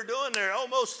what they're doing? They're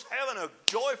almost having a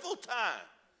joyful time.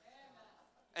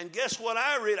 And guess what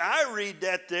I read? I read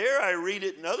that there. I read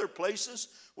it in other places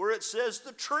where it says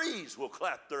the trees will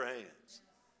clap their hands.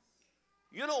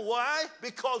 You know why?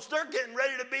 Because they're getting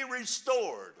ready to be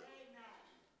restored.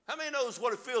 How many knows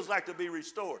what it feels like to be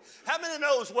restored? How many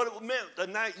knows what it meant the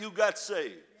night you got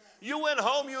saved? You went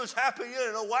home, you was happy. You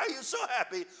didn't know why you so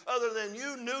happy other than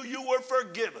you knew you were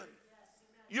forgiven.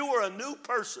 You were a new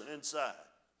person inside.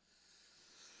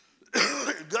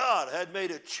 God had made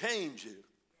a change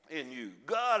in you.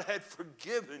 God had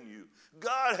forgiven you.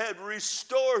 God had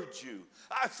restored you.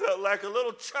 I felt like a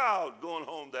little child going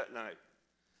home that night.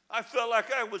 I felt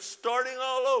like I was starting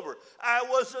all over. I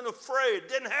wasn't afraid.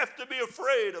 Didn't have to be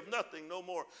afraid of nothing no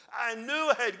more. I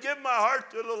knew I had given my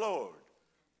heart to the Lord.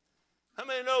 How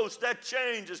many knows that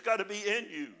change has got to be in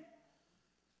you?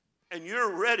 And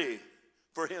you're ready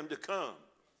for him to come.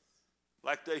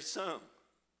 Like they sung.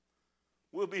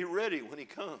 We'll be ready when he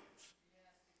comes.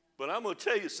 But I'm going to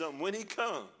tell you something. When he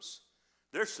comes,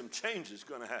 there's some changes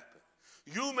going to happen.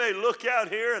 You may look out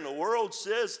here and the world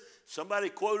says, somebody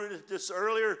quoted it this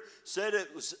earlier, said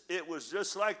it was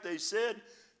just like they said,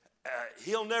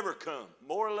 he'll never come.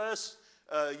 More or less,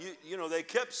 you know, they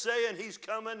kept saying he's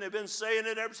coming. They've been saying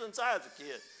it ever since I was a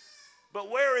kid. But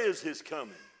where is his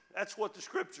coming? That's what the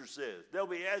scripture says. They'll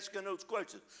be asking those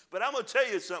questions. But I'm going to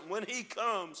tell you something. When he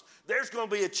comes, there's going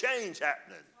to be a change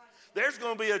happening. There's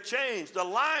going to be a change. The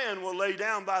lion will lay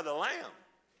down by the lamb.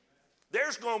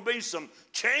 There's going to be some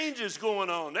changes going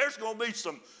on. There's going to be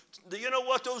some, you know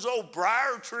what, those old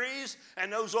briar trees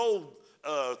and those old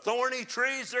thorny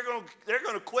trees, they're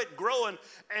going to quit growing,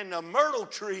 and the myrtle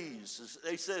trees,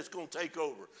 they say, it's going to take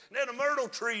over. And then the myrtle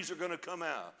trees are going to come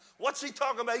out. What's he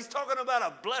talking about? He's talking about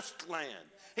a blessed land.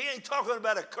 He ain't talking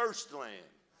about a cursed land.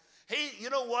 You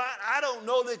know what? I don't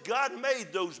know that God made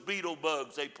those beetle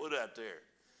bugs they put out there.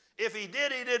 If he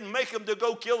did, he didn't make them to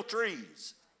go kill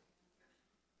trees.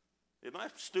 Am I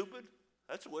stupid?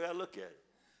 That's the way I look at it.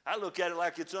 I look at it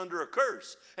like it's under a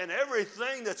curse. And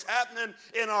everything that's happening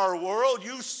in our world,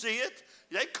 you see it.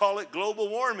 They call it global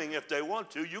warming if they want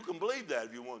to. You can believe that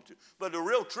if you want to. But the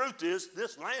real truth is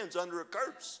this land's under a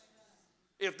curse.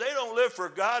 If they don't live for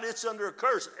God, it's under a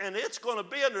curse. And it's going to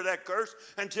be under that curse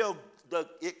until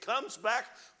it comes back,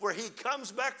 where he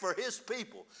comes back for his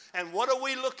people. And what are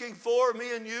we looking for,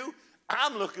 me and you?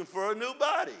 I'm looking for a new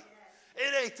body.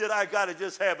 It ain't that I got to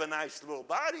just have a nice little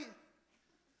body.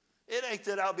 It ain't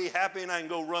that I'll be happy and I can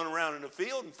go run around in the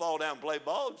field and fall down and play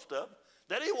ball and stuff.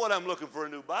 That ain't what I'm looking for, a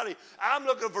new body. I'm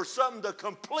looking for something to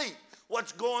complete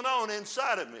what's going on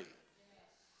inside of me.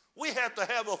 We have to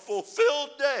have a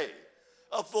fulfilled day,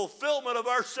 a fulfillment of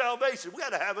our salvation. We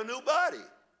got to have a new body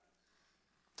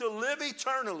to live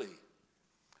eternally.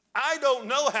 I don't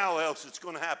know how else it's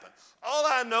going to happen. All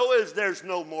I know is there's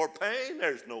no more pain,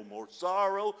 there's no more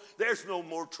sorrow, there's no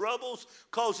more troubles,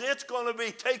 because it's going to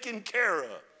be taken care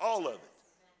of, all of it.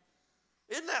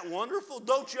 Isn't that wonderful?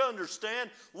 Don't you understand?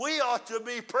 We ought to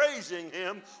be praising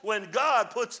him when God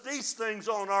puts these things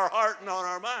on our heart and on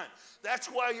our mind. That's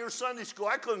why your Sunday school,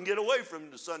 I couldn't get away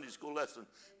from the Sunday school lesson,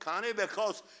 Connie,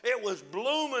 because it was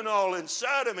blooming all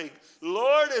inside of me.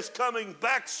 Lord is coming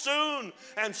back soon,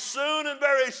 and soon and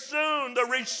very soon the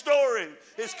restoring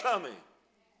is coming.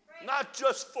 Not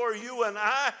just for you and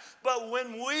I, but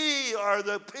when we are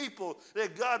the people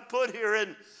that God put here,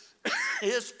 and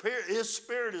his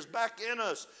spirit is back in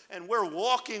us, and we're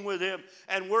walking with him,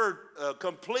 and we're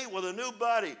complete with a new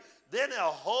body, then a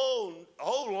whole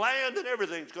land and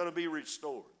everything's going to be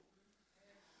restored.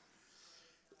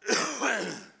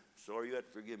 Sorry, you have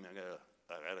to forgive me.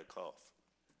 I got a cough.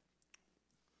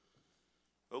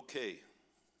 Okay.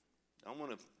 I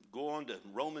want to go on to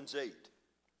Romans 8.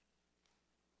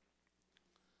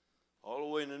 All the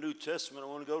way in the New Testament, I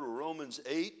want to go to Romans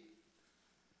 8.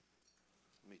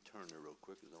 Let me turn there real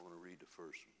quick because I want to read the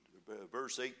first one.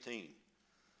 Verse 18.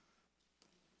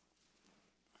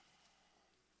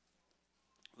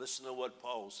 Listen to what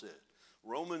Paul said.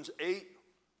 Romans 8,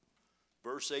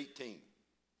 verse 18.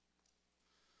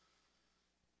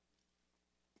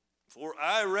 For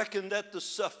I reckon that the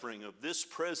suffering of this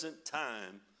present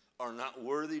time are not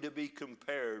worthy to be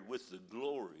compared with the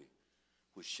glory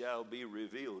which shall be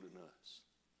revealed in us.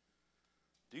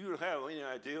 Do you have any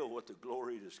idea what the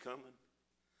glory is coming?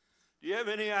 Do you have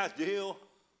any idea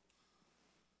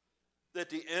that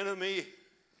the enemy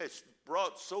has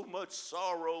brought so much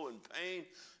sorrow and pain?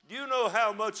 Do you know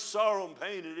how much sorrow and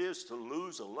pain it is to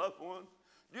lose a loved one?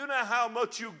 Do you know how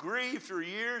much you grieve for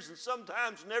years and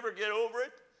sometimes never get over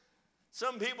it?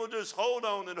 Some people just hold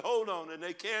on and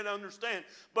they can't understand.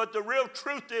 But the real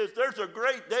truth is there's a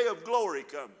great day of glory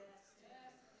coming.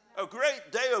 A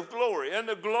great day of glory. And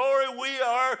the glory, we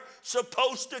are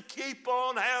supposed to keep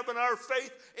on having our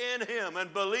faith in him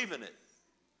and believing it.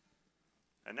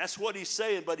 And that's what he's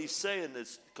saying, but he's saying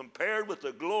this compared with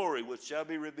the glory which shall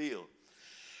be revealed.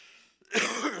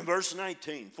 Verse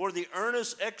 19, for the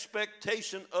earnest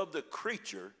expectation of the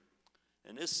creature,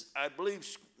 and this I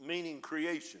believe meaning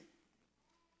creation,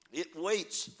 it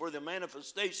waits for the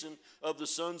manifestation of the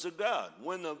sons of God.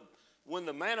 When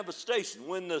the manifestation,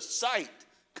 when the sight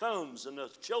comes and the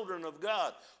children of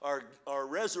God are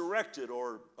resurrected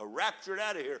or are raptured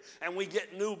out of here and we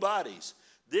get new bodies.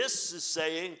 This is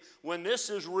saying when this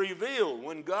is revealed,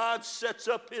 when God sets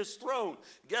up his throne,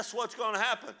 guess what's going to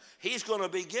happen? He's going to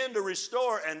begin to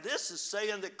restore, and this is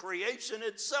saying that creation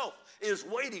itself is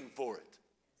waiting for it.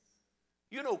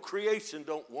 You know, creation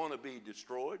don't want to be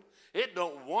destroyed. It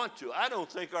don't want to. I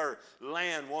don't think our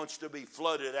land wants to be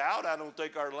flooded out. I don't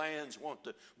think our lands want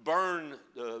to burn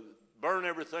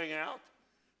everything out.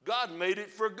 God made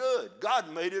it for good.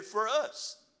 God made it for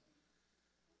us.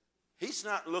 He's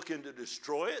not looking to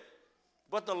destroy it,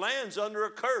 but the land's under a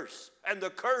curse, and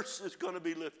the curse is going to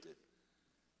be lifted.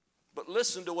 But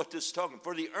listen to what this is talking.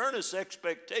 For the earnest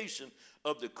expectation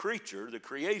of the creature, the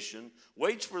creation,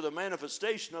 waits for the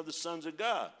manifestation of the sons of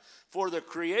God. For the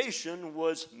creation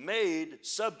was made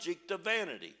subject to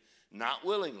vanity, not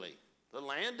willingly. The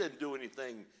land didn't do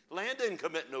anything. The land didn't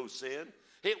commit no sin.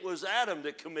 It was Adam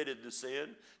that committed the sin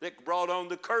that brought on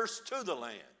the curse to the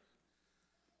land.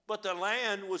 But the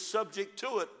land was subject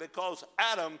to it because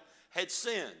Adam had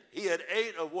sinned. He had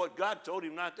ate of what God told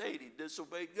him not to eat. He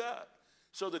disobeyed God.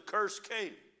 So the curse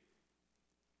came.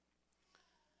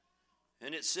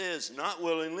 And it says, not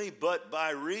willingly, but by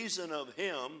reason of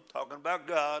him, talking about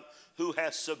God, who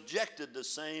has subjected the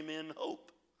same in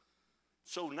hope.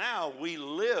 So now we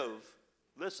live,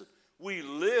 listen, we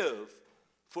live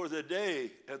for the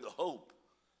day and the hope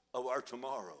of our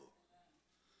tomorrow.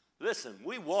 Listen,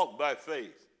 we walk by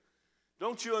faith.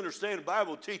 Don't you understand? The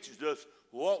Bible teaches us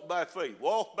walk by faith,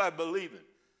 walk by believing.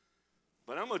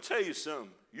 But I'm going to tell you something.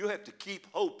 You have to keep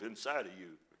hope inside of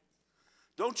you.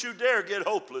 Don't you dare get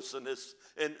hopeless in this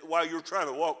and while you're trying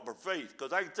to walk by faith,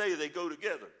 because I can tell you they go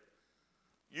together.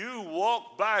 You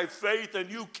walk by faith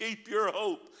and you keep your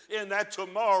hope in that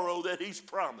tomorrow that he's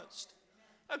promised.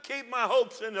 I keep my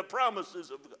hopes in the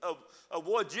promises of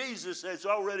what Jesus has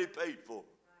already paid for.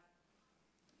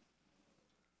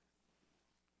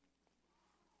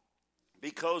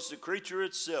 Because the creature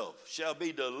itself shall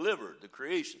be delivered, the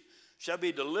creation, shall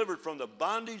be delivered from the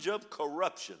bondage of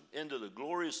corruption into the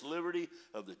glorious liberty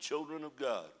of the children of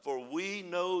God. For we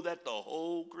know that the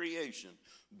whole creation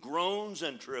groans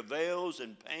and travails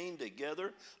in pain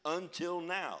together until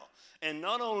now. And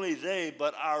not only they,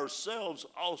 but ourselves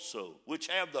also, which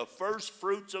have the first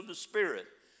fruits of the Spirit,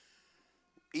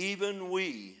 even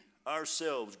we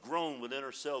ourselves groan within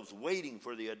ourselves, waiting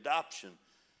for the adoption,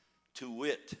 to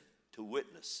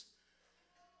witness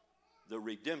the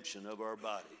redemption of our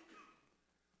body.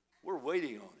 We're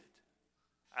waiting on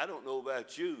it. I don't know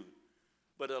about you,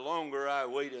 but the longer I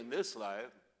wait in this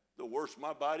life, the worse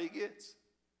my body gets.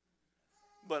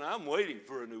 But I'm waiting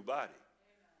for a new body.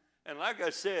 And like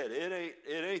I said, it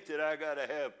ain't that I got to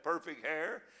have perfect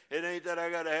hair. It ain't that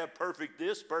I got to have perfect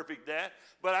this, perfect that.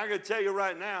 But I can tell you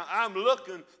right now, I'm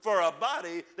looking for a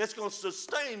body that's going to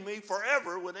sustain me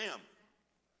forever with him.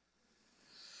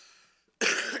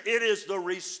 It is the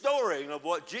restoring of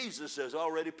what Jesus has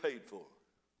already paid for.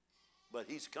 But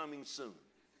he's coming soon.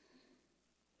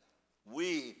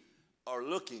 We are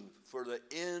looking for the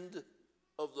end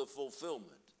of the fulfillment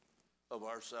of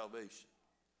our salvation.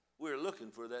 We're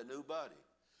looking for that new body.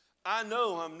 I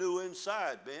know I'm new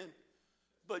inside, Ben.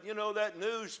 But you know, that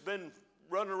new's been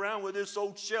running around with this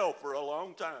old shell for a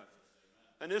long time.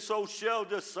 And this old shell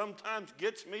just sometimes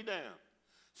gets me down.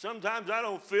 Sometimes I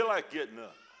don't feel like getting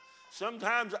up.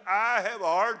 Sometimes I have a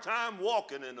hard time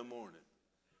walking in the morning.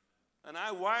 And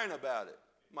I whine about it.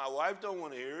 My wife don't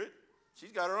want to hear it.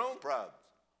 She's got her own problems.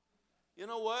 You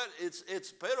know what?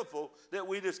 It's pitiful that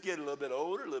we just get a little bit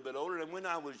older. And when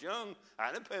I was young,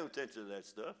 I didn't pay attention to that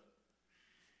stuff.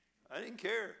 I didn't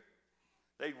care.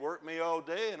 They'd work me all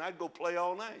day, and I'd go play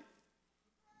all night.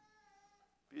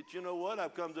 But you know what?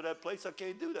 I've come to that place I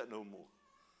can't do that no more.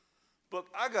 But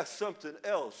I got something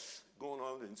else going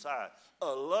on inside, a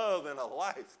love and a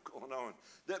life going on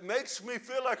that makes me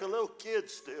feel like a little kid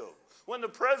still. When the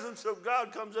presence of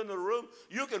God comes into the room,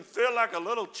 you can feel like a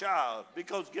little child,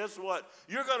 because guess what?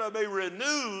 You're going to be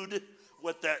renewed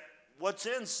with that what's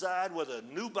inside with a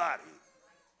new body.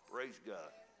 Praise God.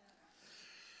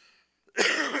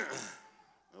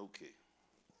 Okay.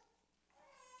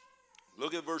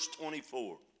 Look at verse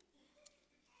 24.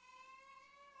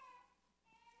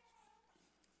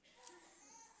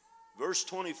 Verse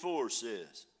 24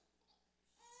 says,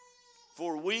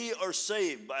 for we are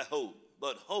saved by hope,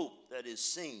 but hope that is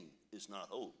seen is not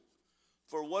hope.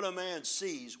 For what a man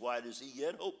sees, why does he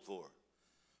yet hope for?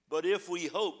 But if we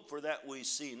hope for that we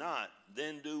see not,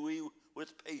 then do we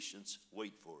with patience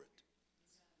wait for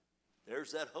it.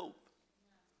 There's that hope.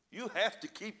 You have to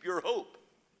keep your hope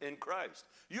in Christ.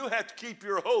 You have to keep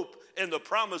your hope in the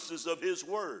promises of his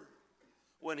word.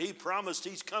 When he promised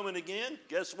he's coming again,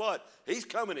 guess what? He's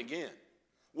coming again.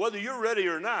 Whether you're ready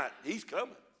or not, he's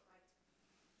coming.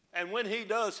 And when he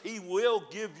does, he will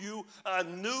give you a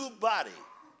new body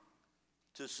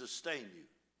to sustain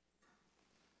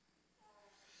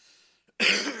you.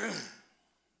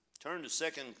 Turn to 2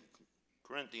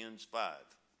 Corinthians 5.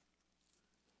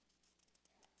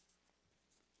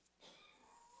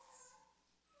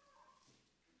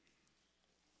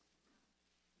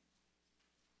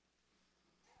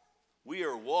 We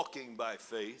are walking by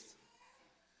faith,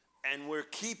 and we're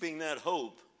keeping that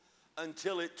hope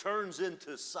until it turns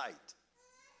into sight.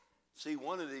 See,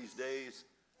 one of these days,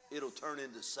 it'll turn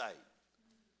into sight.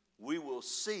 we will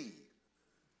see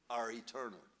our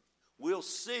eternal. We'll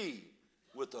see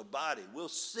with a body. We'll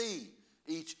see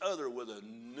each other with a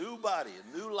new body,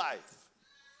 a new life,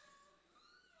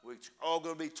 which all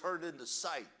going to be turned into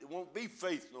sight. It won't be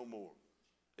faith no more.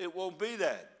 It won't be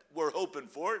that. We're hoping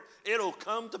for it. It'll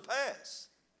come to pass,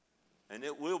 and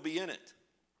it will be in it.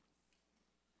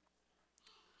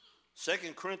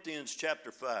 2 Corinthians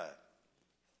chapter 5.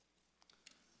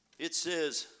 It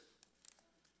says,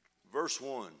 verse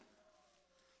 1,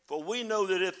 for we know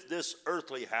that if this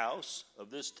earthly house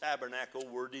of this tabernacle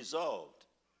were dissolved,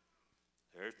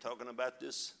 they're talking about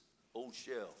this old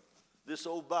shell. This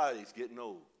old body's getting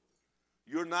old.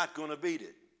 You're not going to beat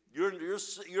it.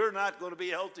 You're not going to be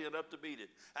healthy enough to beat it.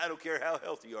 I don't care how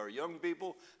healthy you are. Young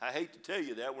people, I hate to tell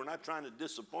you that. We're not trying to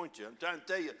disappoint you. I'm trying to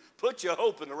tell you, put your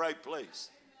hope in the right place.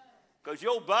 Because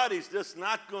your body's just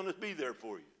not going to be there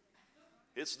for you.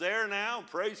 It's there now.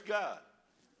 Praise God.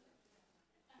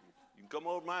 You can come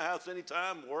over to my house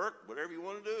anytime, work, whatever you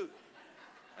want to do.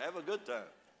 Have a good time.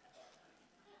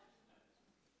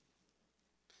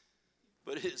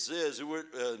 But it says,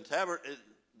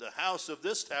 the house of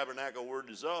this tabernacle were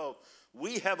dissolved.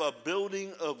 We have a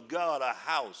building of God, a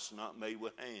house not made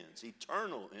with hands,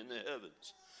 eternal in the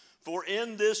heavens. For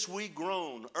in this we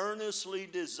groan, earnestly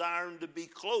desiring to be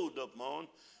clothed upon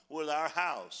with our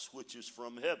house, which is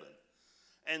from heaven.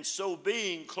 And so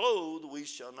being clothed, we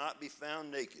shall not be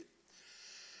found naked.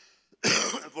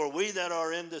 For we that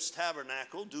are in this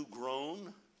tabernacle do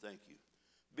groan, thank you,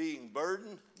 being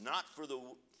burdened, not for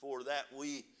that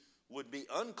we would be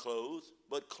unclothed,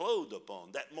 but clothed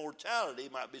upon, that mortality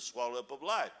might be swallowed up of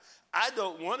life. I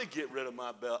don't want to get rid of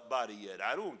my body yet.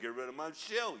 I don't want to get rid of my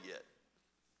shell yet.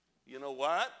 You know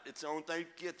what? It's the only thing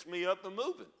that gets me up and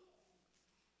moving.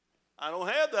 I don't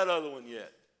have that other one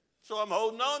yet. So I'm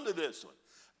holding on to this one.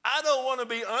 I don't want to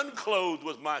be unclothed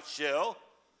with my shell,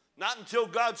 not until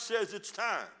God says it's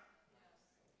time.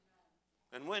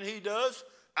 And when he does,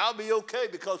 I'll be okay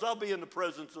because I'll be in the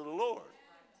presence of the Lord.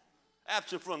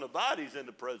 Absent from the body's in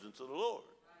the presence of the Lord.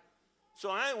 So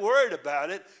I ain't worried about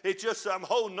it. It's just I'm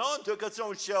holding on to it because it's the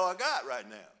only shell I got right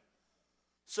now.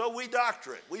 So we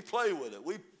doctor it. We play with it.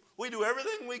 We do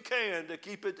everything we can to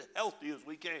keep it healthy as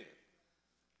we can.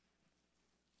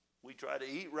 We try to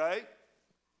eat right.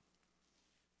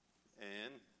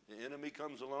 And the enemy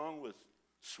comes along with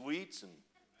sweets and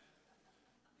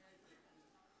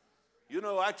you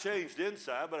know, I changed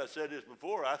inside, but I said this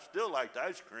before, I still liked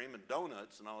ice cream and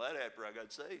donuts and all that after I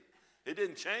got saved. It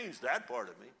didn't change that part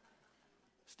of me.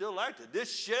 Still liked it.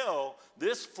 This shell,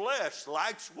 this flesh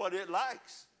likes what it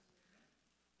likes.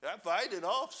 I fight it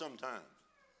off sometimes.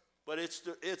 But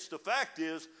it's the fact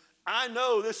is, I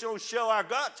know this old shell I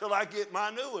got till I get my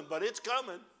new one, but it's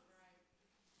coming.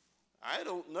 I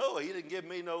don't know. He didn't give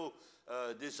me no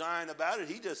design about it.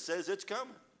 He just says it's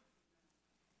coming.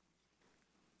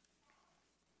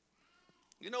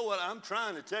 You know what I'm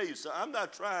trying to tell you? So I'm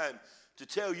not trying to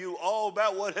tell you all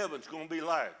about what heaven's going to be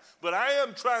like. But I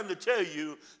am trying to tell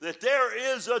you that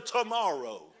there is a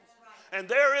tomorrow. And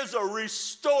there is a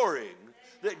restoring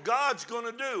that God's going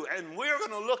to do. And we're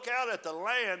going to look out at the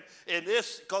land in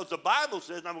this, because the Bible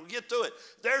says, and I'm going to get to it,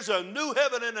 there's a new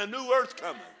heaven and a new earth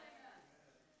coming.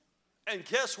 And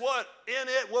guess what? In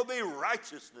it will be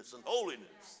righteousness and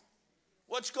holiness.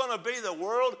 What's going to be the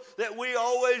world that we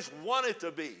always want it to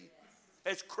be?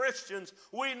 As Christians,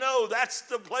 we know that's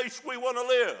the place we want to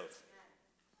live.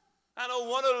 I don't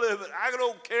want to live it. I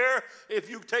don't care if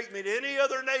you take me to any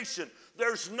other nation.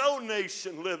 There's no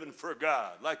nation living for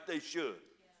God like they should.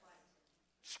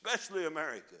 Especially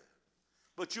America.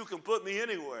 But you can put me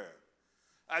anywhere.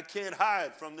 I can't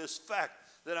hide from this fact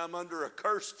that I'm under a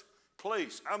cursed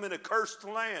place. I'm in a cursed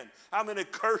land. I'm in a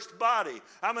cursed body.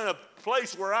 I'm in a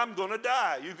place where I'm going to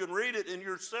die. You can read it in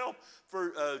yourself.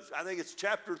 For I think it's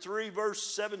chapter 3, verse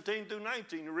 17 through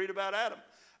 19. You read about Adam.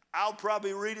 I'll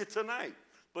probably read it tonight.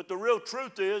 But the real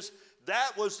truth is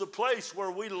that was the place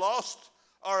where we lost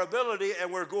our ability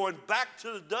and we're going back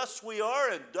to the dust we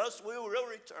are, and dust we will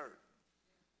return.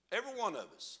 Every one of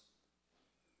us.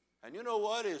 And you know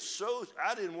what?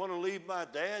 I didn't want to leave my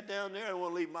dad down there. I didn't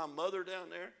want to leave my mother down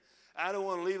there. I don't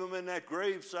want to leave them in that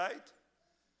grave site.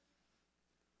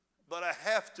 But I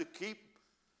have to keep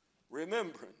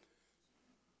remembering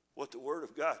what the Word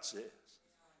of God says.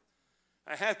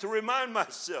 I have to remind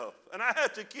myself, and I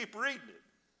have to keep reading it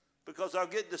because I'll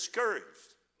get discouraged.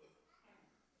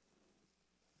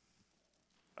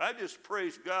 I just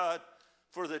praise God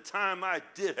for the time I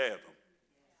did have them.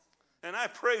 And I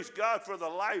praise God for the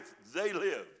life they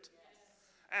lived.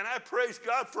 And I praise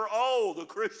God for all the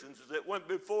Christians that went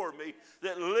before me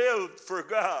that lived for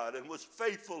God and was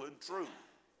faithful and true.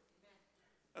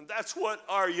 And that's what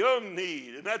our young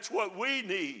need, and that's what we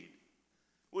need.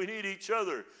 We need each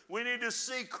other. We need to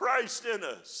see Christ in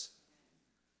us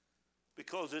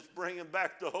because it's bringing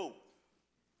back the hope.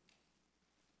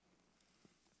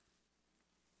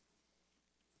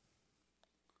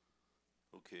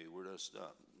 Okay, where did I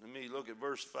stop? Let me look at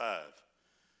verse 5.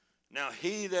 Now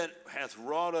he that hath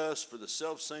wrought us for the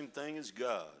selfsame thing is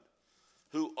God,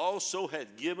 who also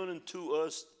hath given unto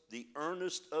us the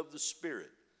earnest of the Spirit.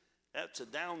 That's a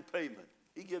down payment.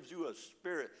 He gives you a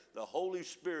spirit. The Holy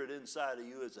Spirit inside of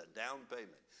you is a down payment.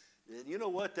 And you know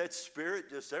what? That Spirit,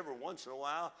 just every once in a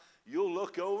while, you'll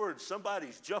look over and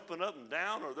somebody's jumping up and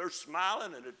down, or they're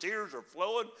smiling and the tears are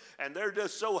flowing, and they're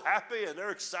just so happy, and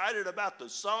they're excited about the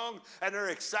song, and they're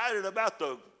excited about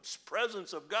the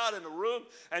presence of God in the room.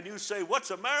 And you say, what's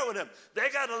the matter with them? They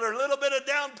got a little bit of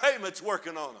down payments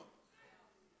working on them.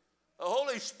 The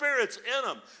Holy Spirit's in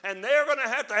them, and they're going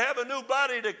to have a new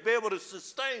body to be able to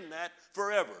sustain that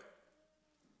forever.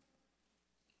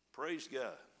 Praise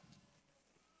God.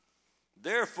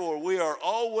 Therefore, we are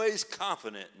always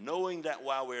confident, knowing that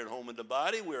while we're at home in the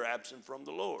body, we are absent from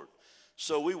the Lord.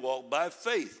 So we walk by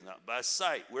faith, not by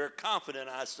sight. We're confident,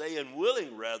 I say, and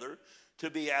willing rather, to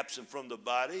be absent from the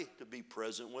body, to be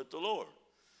present with the Lord.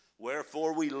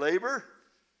 Wherefore we labor,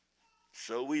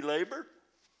 so we labor,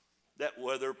 that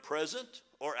whether present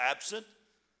or absent,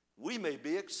 we may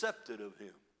be accepted of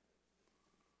him.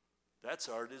 That's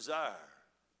our desire.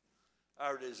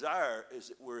 Our desire is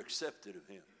that we're accepted of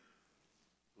him.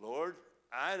 Lord,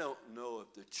 I don't know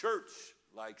if the church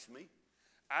likes me.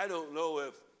 I don't know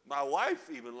if my wife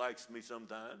even likes me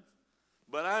sometimes.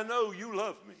 But I know you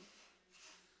love me.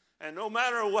 And no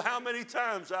matter how many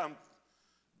times I'm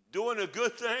doing a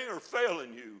good thing or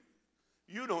failing you,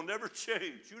 you don't ever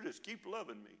change. You just keep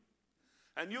loving me.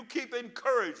 And you keep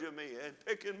encouraging me and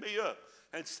picking me up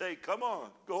and say, come on,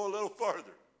 go a little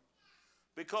farther.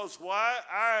 Because why?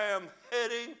 I am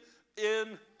heading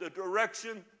in the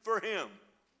direction for him.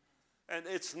 And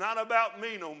it's not about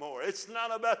me no more. It's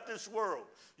not about this world.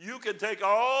 You can take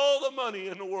all the money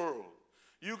in the world.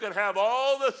 You can have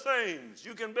all the things.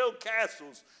 You can build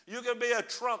castles. You can be a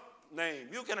Trump name.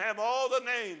 You can have all the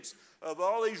names of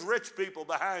all these rich people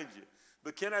behind you.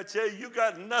 But can I tell you, you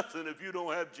got nothing if you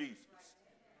don't have Jesus.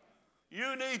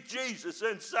 You need Jesus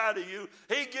inside of you.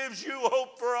 He gives you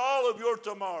hope for all of your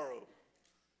tomorrow.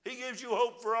 He gives you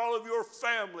hope for all of your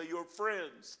family, your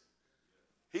friends.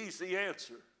 He's the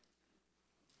answer.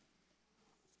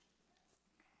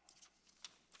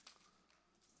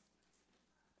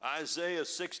 Isaiah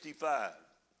 65. I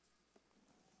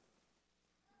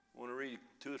want to read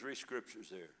 2 or 3 scriptures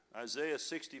there. Isaiah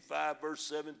 65, verse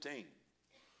 17.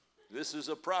 This is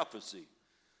a prophecy.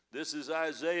 This is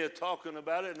Isaiah talking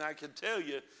about it, and I can tell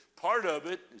you, part of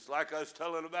it is like I was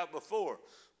telling about before.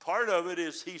 Part of it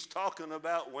is he's talking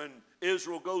about when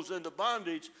Israel goes into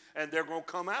bondage, and they're going to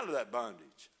come out of that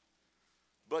bondage.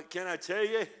 But can I tell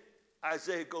you,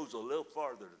 Isaiah goes a little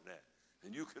farther than that.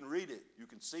 And you can read it. You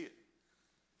can see it.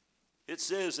 It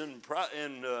says in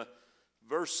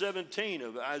verse 17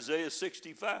 of Isaiah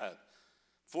 65,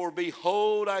 for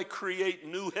behold, I create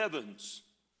new heavens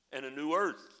and a new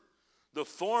earth. The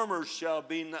former shall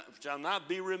not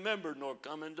be remembered nor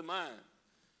come into mind.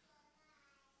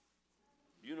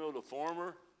 You know the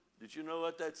former? Did you know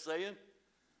what that's saying?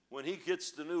 When he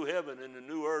gets the new heaven and the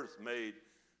new earth made,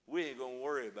 we ain't going to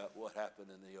worry about what happened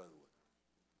in the other one.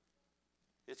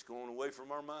 It's going away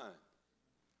from our mind.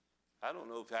 I don't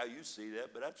know how you see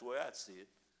that, but that's the way I see it.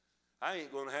 I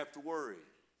ain't going to have to worry.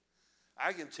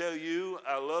 I can tell you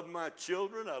I love my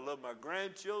children, I love my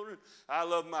grandchildren, I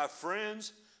love my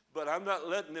friends, but I'm not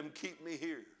letting them keep me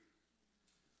here.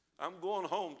 I'm going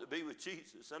home to be with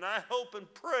Jesus. And I hope and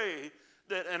pray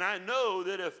that, and I know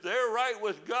that if they're right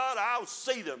with God, I'll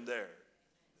see them there.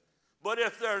 But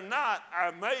if they're not,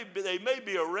 they may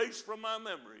be erased from my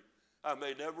memory. I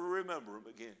may never remember them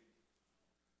again.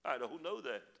 I don't know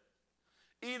that.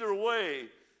 Either way,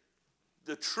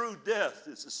 the true death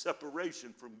is the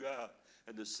separation from God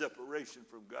and the separation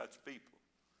from God's people.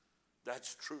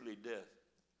 That's truly death.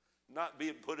 Not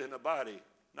being put in a body,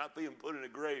 not being put in a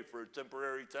grave for a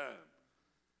temporary time.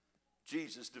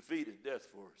 Jesus defeated death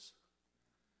for us.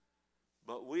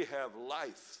 But we have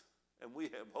life and we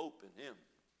have hope in him.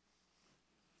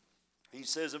 He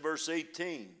says in verse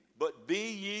 18, but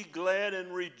be ye glad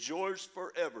and rejoice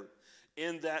forever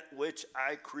in that which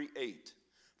I create.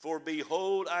 For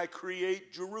behold, I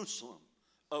create Jerusalem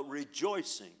a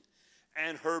rejoicing,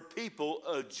 and her people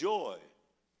a joy.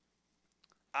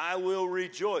 I will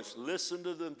rejoice. Listen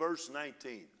to the verse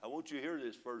 19. I want you to hear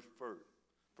this first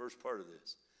part of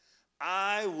this.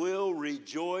 I will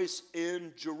rejoice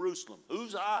in Jerusalem.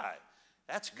 Who's I?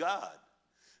 That's God.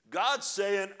 God's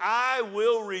saying, I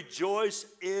will rejoice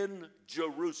in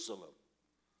Jerusalem.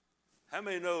 How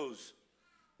many knows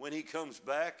when he comes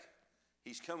back,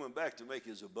 he's coming back to make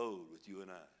his abode with you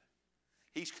and I.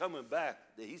 He's coming back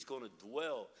that he's going to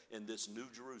dwell in this new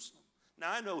Jerusalem.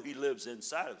 Now, I know he lives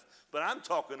inside of us, but I'm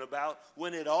talking about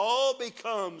when it all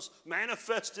becomes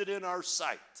manifested in our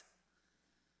sight.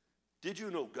 Did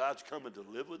you know God's coming to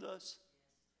live with us?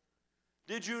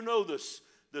 Did you know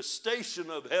the station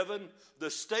of heaven,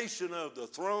 the station of the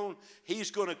throne?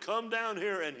 He's going to come down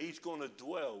here and he's going to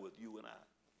dwell with you and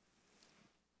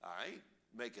I. I ain't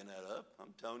making that up.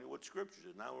 I'm telling you what Scripture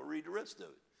says. Now we'll read the rest of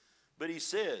it. But he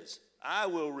says, I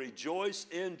will rejoice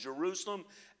in Jerusalem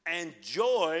and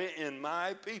joy in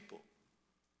my people.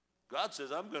 God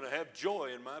says, I'm going to have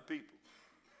joy in my people.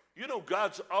 You know,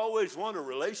 God's always wanted a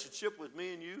relationship with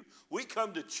me and you. We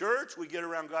come to church, we get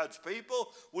around God's people,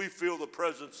 we feel the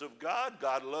presence of God.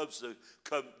 God loves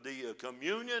the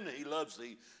communion. He loves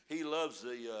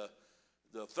the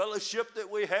fellowship that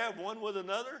we have one with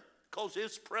another, because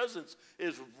his presence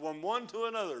is from one to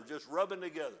another, just rubbing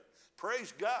together.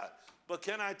 Praise God. But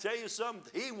can I tell you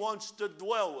something? He wants to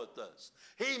dwell with us.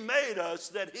 He made us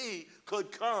that he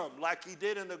could come like he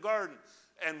did in the garden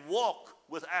and walk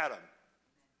with Adam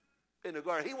in the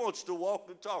garden. He wants to walk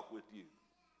and talk with you.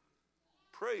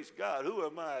 Praise God. Who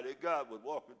am I that God would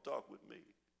walk and talk with me?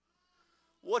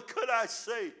 What could I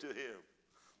say to him?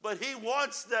 But he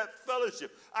wants that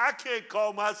fellowship. I can't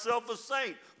call myself a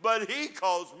saint, but he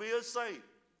calls me a saint.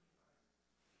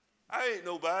 I ain't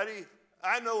nobody.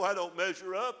 I know I don't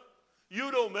measure up. You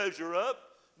don't measure up.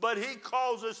 But he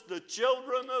calls us the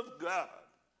children of God.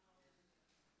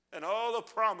 And all the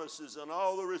promises and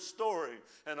all the restoring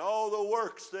and all the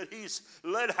works that he's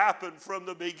let happen from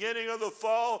the beginning of the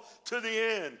fall to the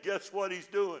end. Guess what he's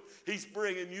doing? He's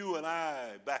bringing you and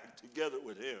I back together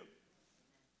with him.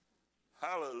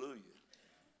 Hallelujah.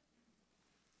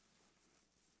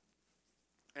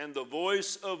 And the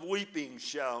voice of weeping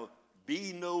shall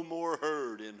be no more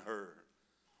heard in her,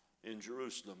 in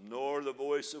Jerusalem, nor the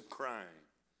voice of crying.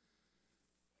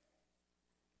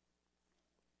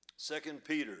 2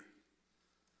 Peter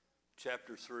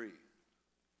chapter 3.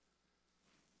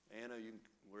 Anna,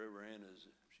 wherever Anna is,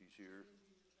 she's here.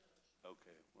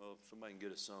 Okay, well, somebody can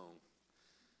get a song.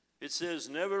 It says,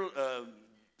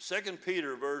 2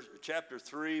 Peter chapter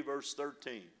 3, verse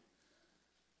 13.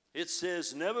 It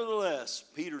says, nevertheless,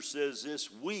 Peter says this,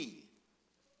 we.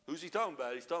 Who's he talking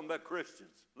about? He's talking about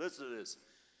Christians. Listen to this.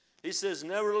 He says,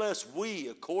 nevertheless, we,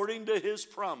 according to his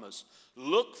promise,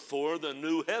 look for the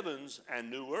new heavens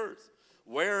and new earth,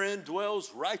 wherein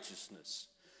dwells righteousness.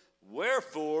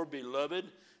 Wherefore, beloved,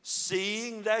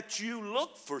 seeing that you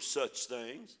look for such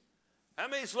things, how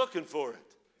many's looking for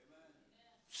it?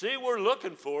 See, we're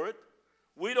looking for it.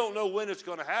 We don't know when it's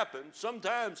going to happen.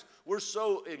 Sometimes we're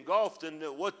so engulfed in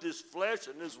what this flesh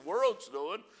and this world's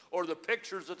doing, or the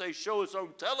pictures that they show us on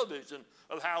television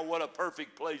of what a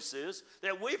perfect place is,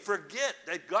 that we forget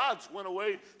that God's went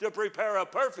away to prepare a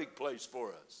perfect place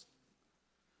for us.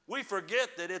 We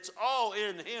forget that it's all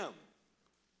in him.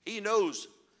 He knows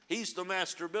he's the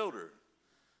master builder.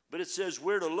 But it says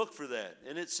we're to look for that.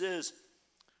 And it says,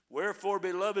 wherefore,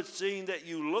 beloved, seeing that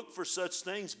you look for such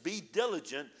things, be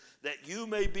diligent that you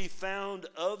may be found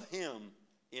of him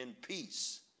in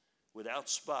peace, without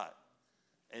spot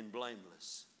and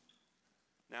blameless.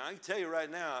 Now, I can tell you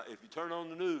right now, if you turn on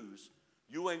the news,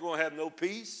 you ain't going to have no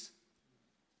peace.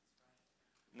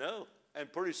 No.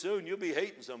 And pretty soon, you'll be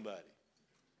hating somebody.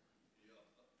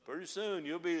 Pretty soon,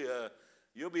 you'll be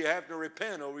having to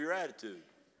repent over your attitude.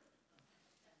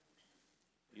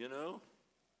 You know?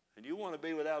 And you want to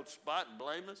be without spot and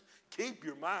blameless? Keep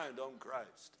your mind on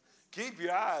Christ. Keep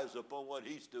your eyes upon what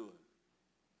he's doing.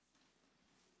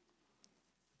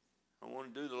 I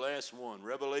want to do the last one,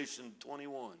 Revelation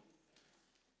 21.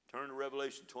 Turn to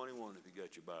Revelation 21 if you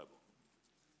got your Bible.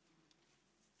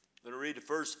 I'm going to read the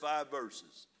first 5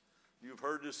 verses. You've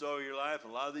heard this all your life. A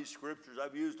lot of these scriptures,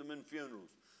 I've used them in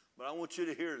funerals. But I want you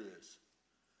to hear this.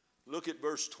 Look at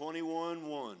verse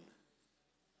 21:1.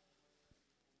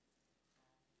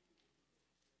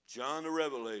 John the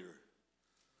Revelator.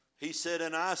 He said,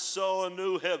 and I saw a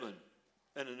new heaven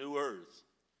and a new earth.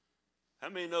 How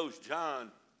many knows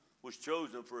John was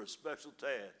chosen for a special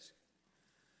task?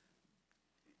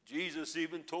 Jesus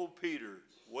even told Peter,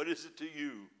 what is it to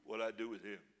you what I do with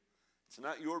him? It's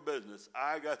not your business.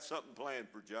 I got something planned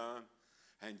for John.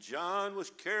 And John was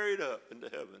carried up into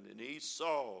heaven, and he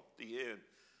saw the end.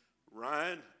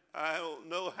 Ryan, I don't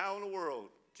know how in the world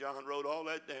John wrote all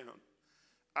that down.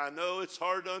 I know it's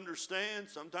hard to understand.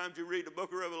 Sometimes you read the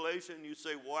book of Revelation and you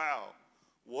say, wow,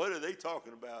 what are they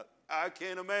talking about? I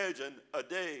can't imagine a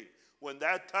day when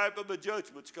that type of a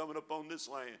judgment's coming upon this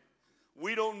land.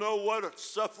 We don't know what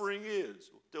suffering is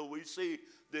till we see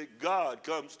that God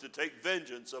comes to take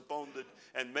vengeance upon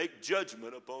and make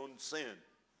judgment upon sin.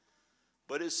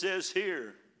 But it says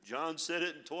here, John said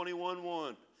it in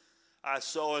 21:1, I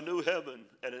saw a new heaven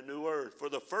and a new earth. For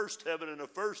the first heaven and the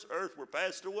first earth were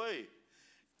passed away,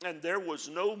 and there was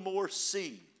no more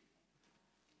sea.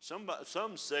 Some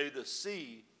say the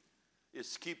sea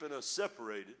is keeping us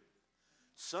separated.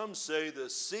 Some say the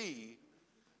sea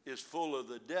is full of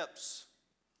the depths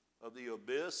of the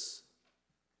abyss,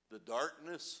 the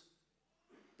darkness.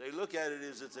 They look at it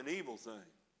as it's an evil thing.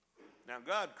 Now,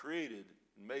 God created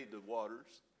and made the waters,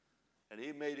 and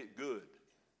he made it good.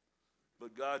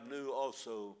 But God knew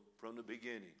also from the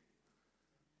beginning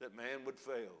that man would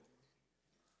fail.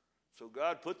 So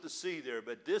God put the sea there,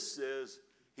 but this says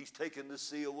he's taken the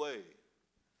sea away.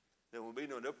 There'll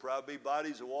probably be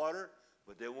bodies of water,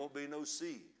 but there won't be no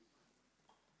sea.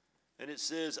 And it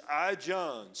says, I,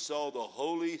 John, saw the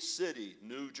holy city,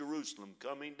 New Jerusalem,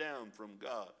 coming down from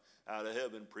God out of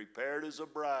heaven, prepared as a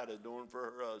bride adorned for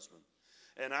her husband.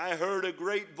 And I heard a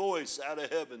great voice out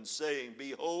of heaven saying,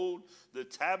 behold, the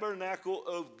tabernacle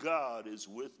of God is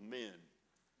with men.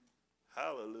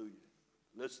 Hallelujah.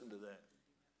 Listen to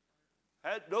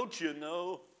that. Don't you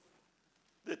know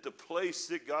that the place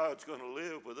that God's going to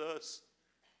live with us,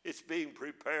 it's being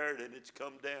prepared and it's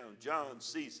come down. John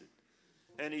sees it.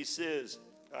 And he says,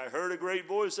 I heard a great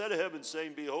voice out of heaven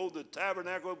saying, behold, the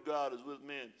tabernacle of God is with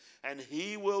men, and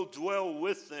he will dwell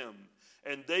with them,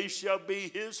 and they shall be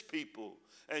his people,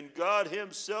 and God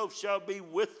himself shall be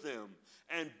with them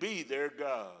and be their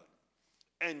God.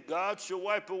 And God shall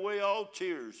wipe away all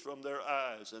tears from their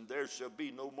eyes, and there shall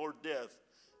be no more death,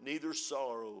 neither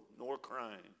sorrow nor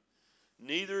crying.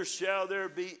 Neither shall there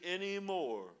be any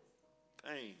more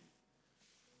pain,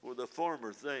 for the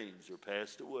former things are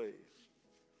passed away.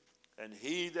 And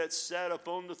he that sat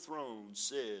upon the throne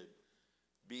said,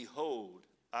 behold,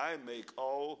 I make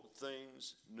all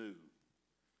things new.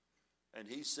 And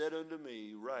he said unto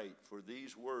me, write, for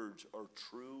these words are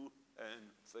true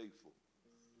and faithful.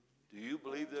 Do you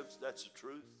believe that's the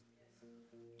truth?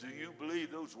 Do you believe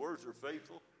those words are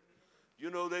faithful? You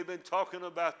know, they've been talking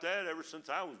about that ever since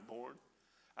I was born.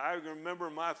 I remember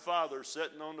my father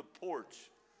sitting on the porch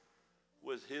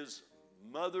with his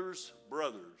mother's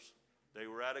brothers. They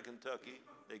were out of Kentucky.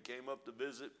 They came up to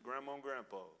visit Grandma and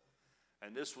Grandpa.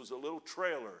 And this was a little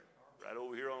trailer right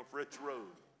over here on Fritz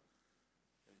Road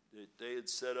that they had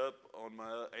set up on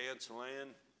my aunt's land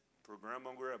for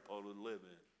Grandma and Grandpa to live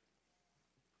in.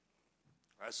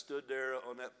 I stood there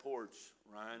on that porch,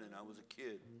 Ryan, and I was a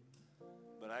kid.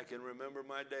 But I can remember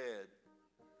my dad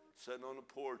sitting on the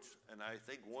porch, and I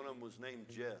think one of them was named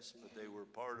Jess, but they were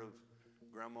part of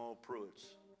Grandma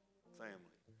Pruitt's family.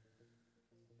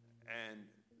 And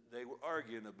they were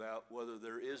arguing about whether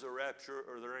there is a rapture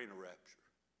or there ain't a rapture.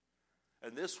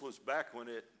 And this was back when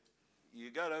you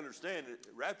got to understand,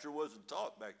 rapture wasn't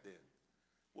taught back then.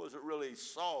 Wasn't really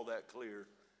saw that clear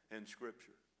in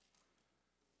Scripture.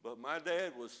 But my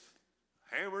dad was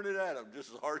hammering it at him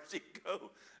just as hard as he could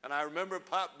go. And I remember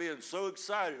Pop being so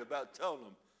excited about telling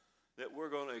them that we're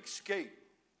going to escape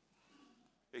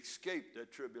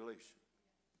that tribulation,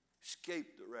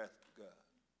 escape the wrath of God.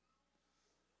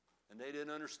 And they didn't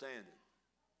understand it.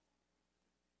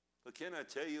 But can I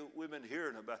tell you, we've been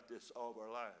hearing about this all of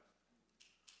our lives.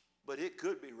 But it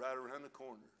could be right around the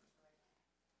corner.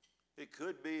 It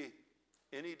could be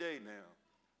any day now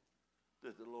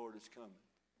that the Lord is coming.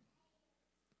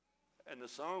 And the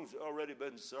song's already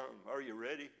been sung. Are you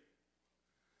ready?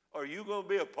 Are you going to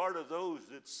be a part of those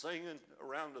that's singing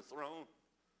around the throne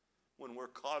when we're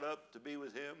caught up to be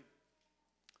with him?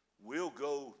 We'll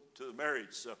go to the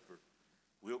marriage supper.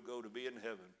 We'll go to be in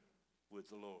heaven with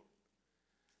the Lord.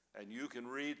 And you can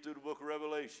read through the book of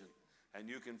Revelation, and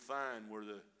you can find where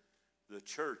the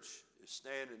church is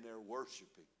standing there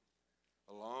worshiping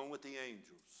along with the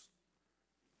angels.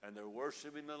 And they're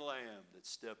worshiping the Lamb that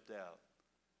stepped out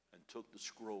and took the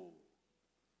scroll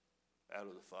out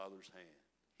of the Father's hand.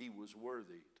 He was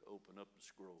worthy to open up the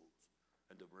scrolls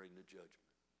and to bring the judgment.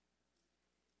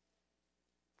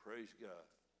 Praise God.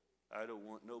 I don't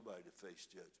want nobody to face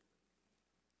judgment.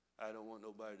 I don't want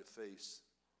nobody to face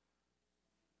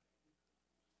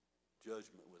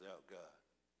judgment without God.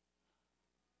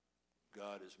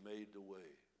 God has made the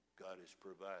way. God has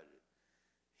provided.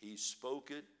 He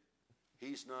spoke it.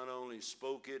 He's not only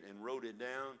spoke it and wrote it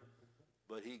down,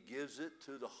 but he gives it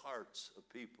to the hearts of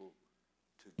people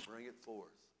to bring it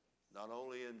forth. Not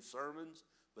only in sermons,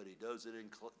 but he does it in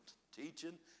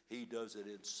teaching. He does it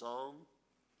in song.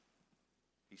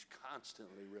 He's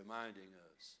constantly reminding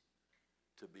us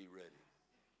to be ready.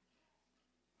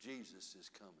 Jesus is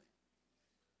coming.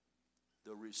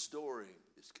 The restoring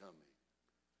is coming.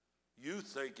 You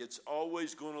think it's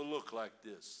always going to look like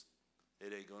this.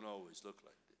 It ain't going to always look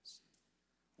like this.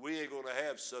 We ain't going to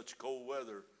have such cold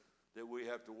weather that we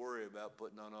have to worry about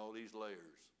putting on all these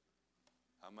layers.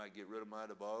 I might get rid of my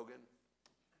toboggan,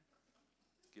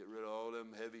 get rid of all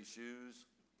them heavy shoes,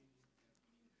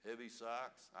 heavy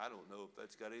socks. I don't know if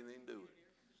that's got anything to do with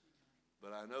it.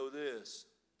 But I know this,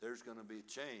 there's going to be a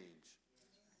change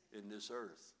in this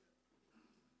earth.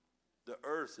 The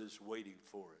earth is waiting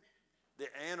for it. The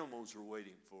animals are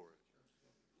waiting for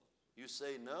it. You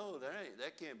say, no,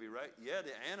 that can't be right. Yeah,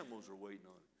 the animals are waiting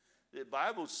on it. The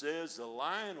Bible says the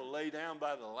lion will lay down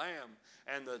by the lamb,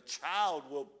 and the child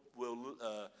will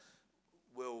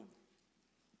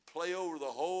play over the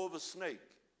hole of a snake.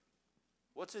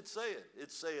 What's it saying?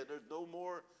 It's saying there's no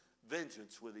more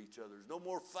vengeance with each other. There's no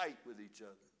more fight with each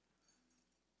other.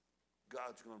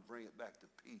 God's going to bring it back to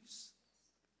peace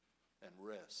and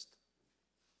rest.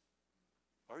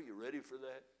 Are you ready for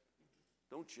that?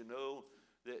 Don't you know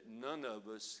that none of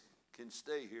us can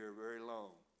stay here very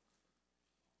long,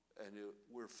 and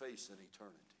we're facing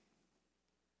eternity?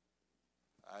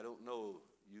 I don't know.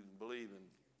 You can believe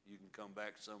you can come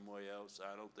back some way else.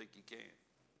 I don't think you can.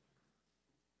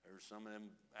 There's some of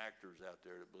them actors out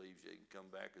there that believes you can come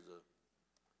back as an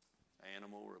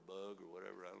animal or a bug or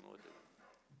whatever. I don't know what they do.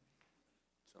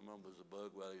 Some of them was a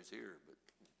bug while he was here, but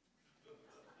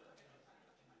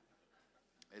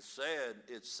it's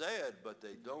sad, but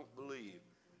they don't believe.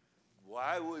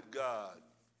 Why would God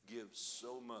give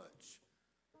so much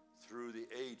through the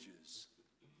ages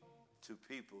to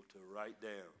people to write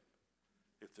down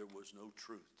if there was no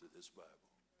truth to this Bible?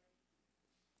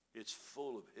 It's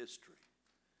full of history.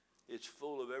 It's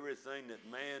full of everything that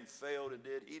man failed and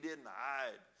did. He didn't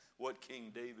hide what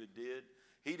King David did.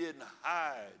 He didn't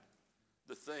hide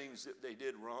the things that they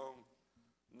did wrong.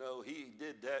 No, he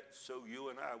did that so you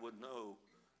and I would know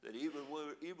that even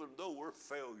though we're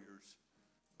failures,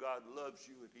 God loves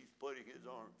you and he's putting his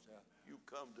arms out. You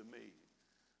come to me.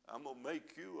 I'm going to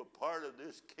make you a part of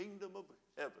this kingdom of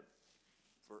heaven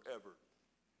forever.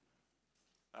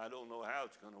 I don't know how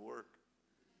it's going to work,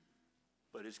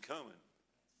 but it's coming.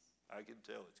 I can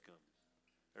tell it's coming.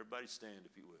 Everybody stand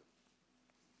if you will.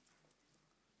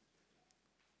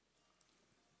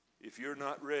 If you're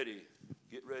not ready,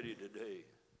 get ready today.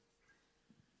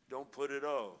 Don't put it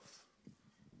off.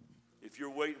 If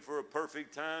you're waiting for a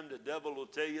perfect time, the devil will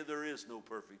tell you there is no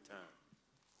perfect time.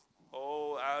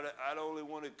 Oh, I'd only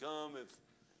want to come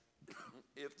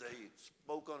if they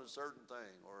spoke on a certain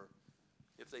thing, or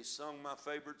if they sung my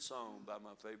favorite song by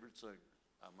my favorite singer,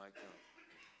 I might come.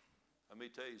 Let me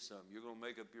tell you something. You're going to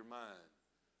make up your mind.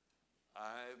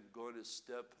 I'm going to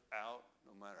step out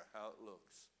no matter how it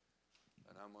looks,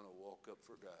 and I'm going to walk up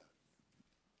for God.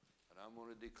 And I'm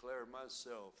going to declare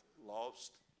myself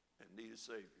lost and need a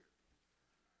Savior.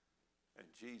 And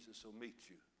Jesus will meet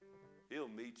you. He'll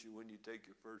meet you when you take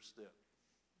your first step.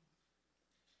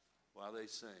 While they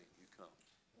sing, you come.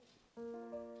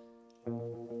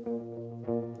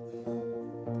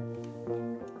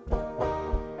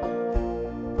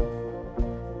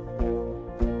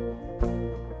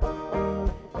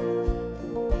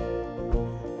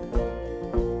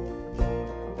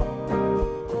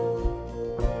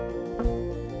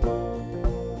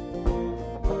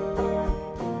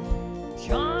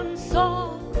 John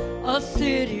saw a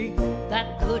city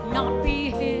that could not be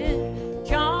hid.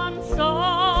 John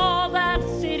saw that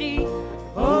city,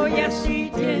 oh yes he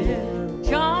did.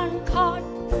 John caught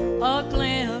a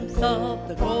glimpse of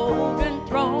the golden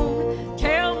throne.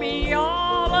 Tell me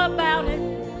all about it.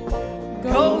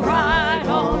 Go right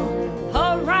on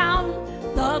around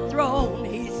the throne.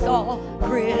 He saw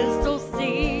crystal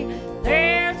sea.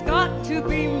 There's got to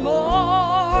be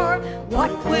more.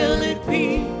 What will it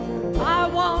be? I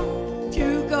want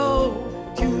to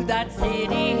go to that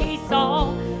city he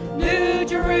saw, New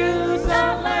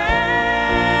Jerusalem.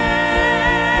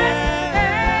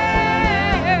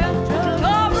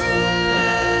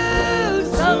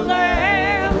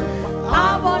 Jerusalem,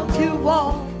 I want to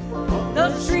walk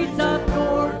the streets of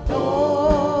your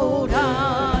golden.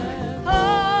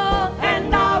 Oh,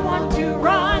 and I want to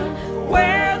run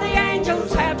where the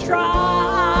angels have trod.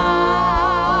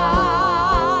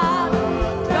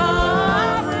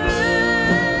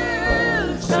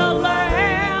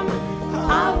 Jerusalem,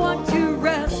 I want to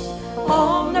rest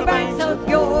on the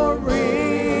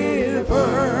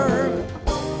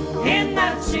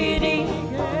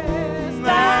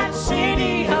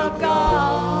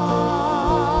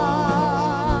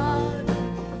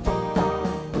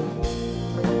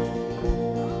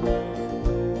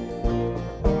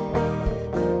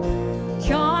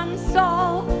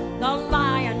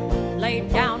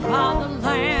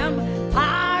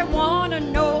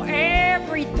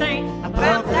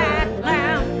about that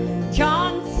lamb.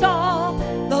 John saw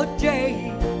the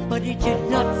day, but he did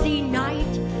not see night.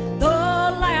 The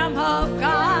Lamb of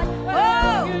God,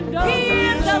 oh, he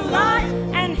is the light,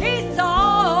 and he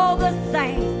saw the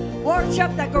saints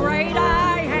worship the great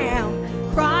I am,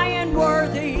 crying,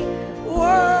 worthy,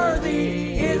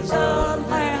 worthy is the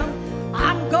Lamb.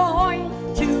 I'm going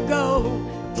to go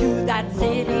to that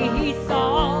city he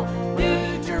saw,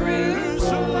 New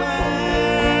Jerusalem.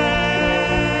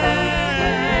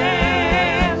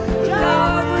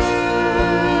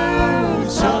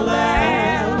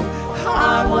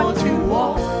 I want to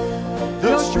walk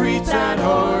the streets that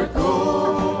are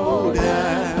golden,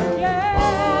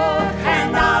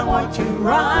 and I want to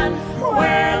run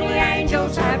where the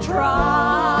angels have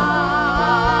trod.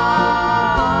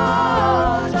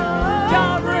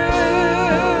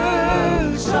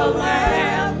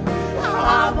 Jerusalem,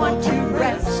 I want to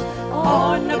rest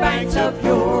on the banks of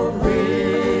your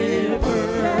river,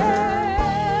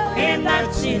 in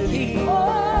that city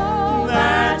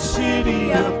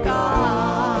of God.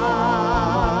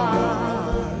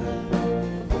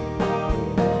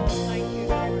 Thank you,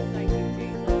 Lord. Thank you,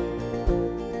 Jesus.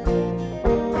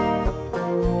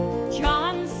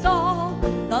 John saw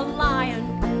the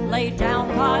lion lay down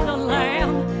by the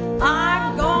lamb.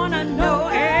 I'm gonna know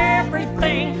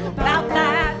everything about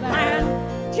that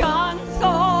land. John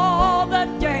saw the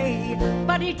day,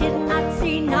 but he did not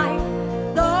see night.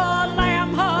 The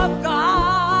Lamb of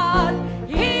God,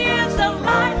 he is the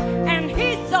light, and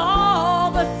he saw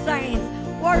the saints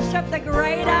worship the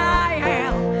great I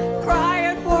am,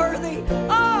 crying, worthy,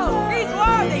 oh, he's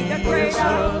worthy, the great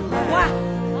I am. Wow.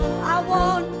 I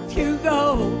want to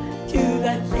go to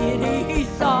the city he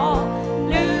saw,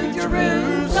 New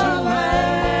Jerusalem.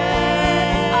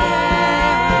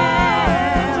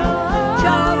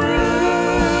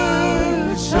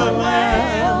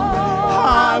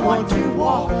 I want to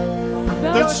walk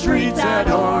the streets that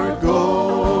are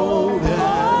golden,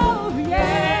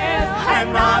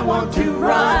 and I want to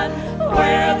run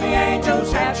where the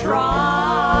angels have trod.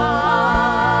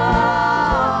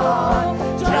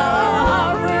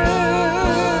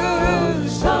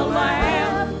 Jerusalem,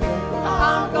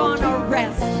 I'm gonna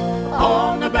rest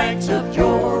on the banks of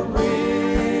your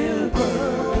river,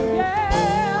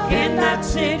 in that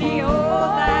city,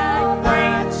 oh, that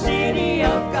great city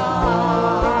of God.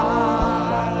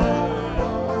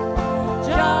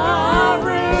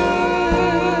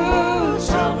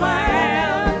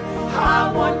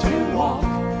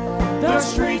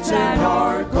 Streets that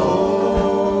are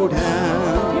golden,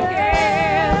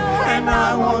 and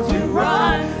I want to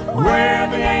run where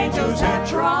the angels have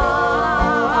trod.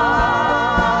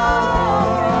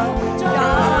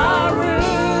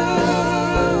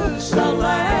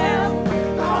 Jerusalem,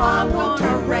 I'm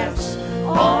gonna rest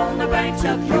on the banks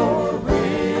of your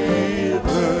river,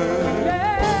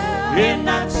 in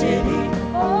that city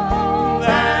of God.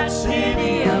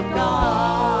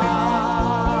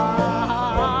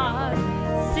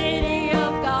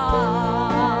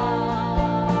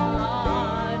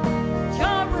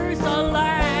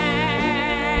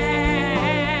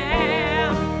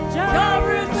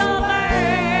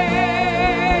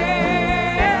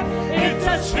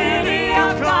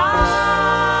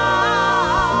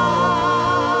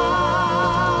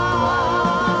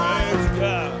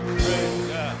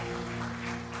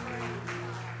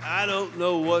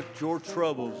 What your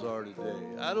troubles are today.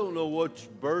 I don't know what's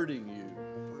burdening you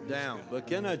down, but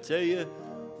can I tell you,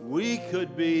 we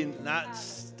could be not,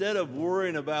 instead of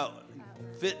worrying about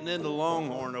fitting into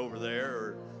Longhorn over there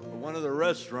or one of the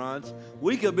restaurants,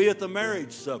 we could be at the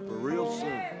marriage supper real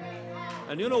soon.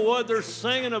 And you know what? They're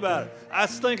singing about it. I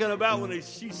was thinking about when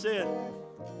she said,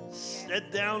 sit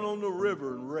down on the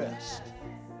river and rest.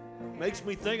 Makes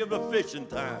me think of the fishing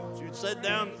times. You sit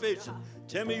down fishing.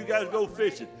 Tell me you guys go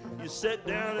fishing. You sit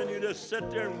down and you just sit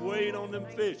there and wait on them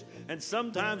fish. And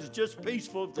sometimes it's just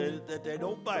peaceful that they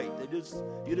don't bite. You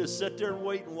just sit there and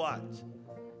wait and watch.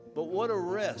 But what a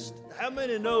rest. How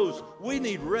many knows we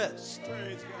need rest?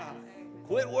 Praise God.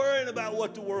 Quit worrying about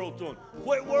what the world's doing.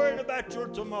 Quit worrying about your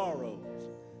tomorrows.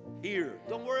 Here,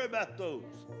 don't worry about those.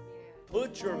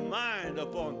 Put your mind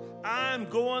upon, I'm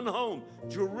going home.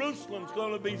 Jerusalem's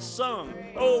going to be sung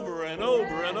over and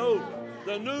over and over.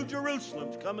 The new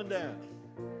Jerusalem's coming down.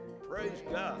 Praise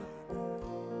God.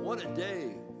 What a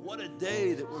day. What a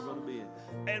day that we're going to be in.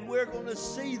 And we're going to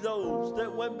see those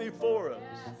that went before us.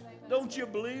 Don't you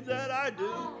believe that? I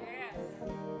do.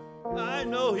 I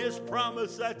know his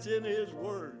promise, that's in his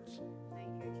words.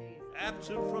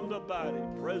 Absent from the body,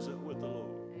 present with the Lord.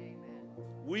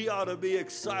 We ought to be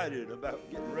excited about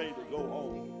getting ready to go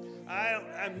home.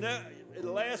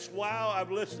 the last while,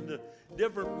 I've listened to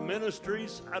different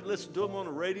ministries. I'd listen to them on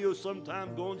the radio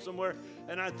sometime, going somewhere,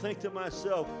 and I think to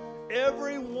myself,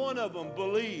 every one of them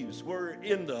believes we're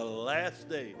in the last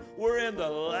day. We're in the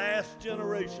last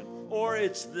generation, or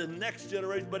it's the next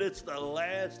generation, but it's the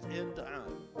last end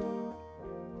time.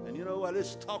 And you know, I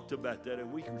just talked about that a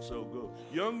week or so ago.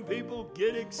 Young people,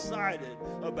 get excited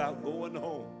about going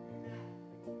home,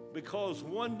 because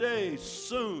one day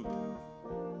soon,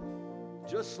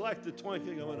 just like the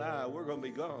twinkling of an eye, we're going to be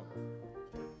gone.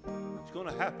 It's going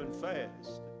to happen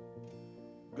fast.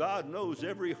 God knows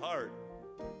every heart.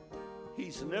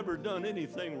 He's never done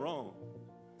anything wrong.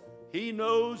 He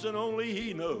knows, and only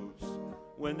He knows,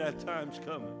 when that time's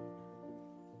coming.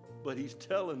 But He's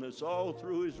telling us all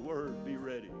through His Word, be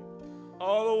ready.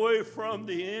 All the way from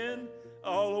the end,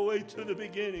 all the way to the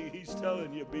beginning, He's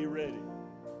telling you, be ready.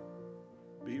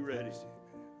 Be ready.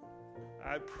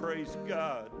 I praise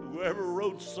God. Whoever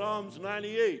wrote Psalms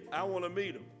 98, I want to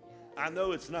meet him. I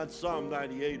know it's not Psalm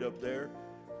 98 up there,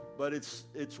 but it's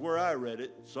where I read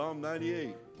it, Psalm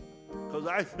 98. Because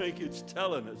I think it's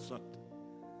telling us something.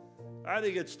 I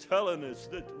think it's telling us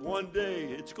that one day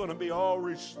it's going to be all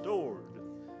restored.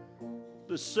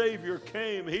 The Savior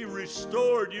came. He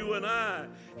restored you and I.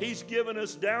 He's given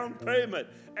us down payment.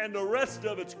 And the rest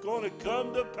of it's going to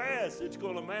come to pass. It's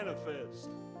going to manifest.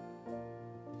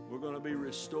 We're going to be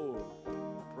restored.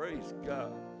 Praise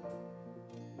God.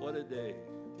 What a day.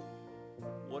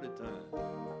 What a time.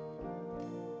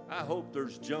 I hope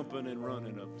there's jumping and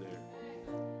running up there.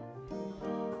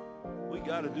 We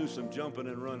got to do some jumping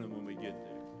and running when we get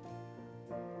there.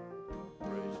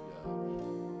 Praise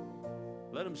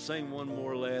God. Let them sing one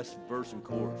more last verse and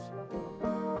chorus.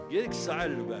 Get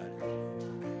excited about it.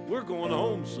 We're going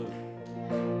home soon.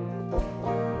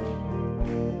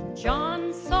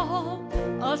 John saw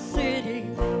a city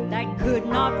that could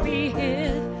not be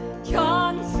hid.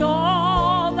 John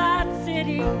saw that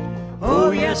city.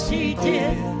 Oh, yes, he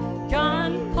did.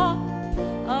 John caught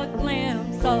a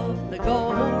glimpse of the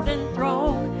golden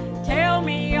throne. Tell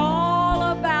me all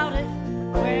about it.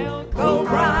 Well, go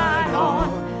right on.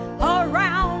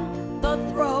 Around the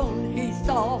throne, he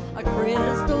saw a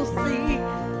crystal sea.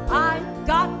 I've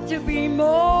got to be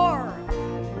more.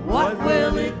 What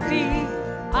will it be?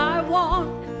 I want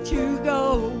to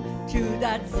go to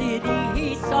that city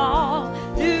he saw,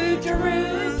 New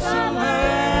Jerusalem.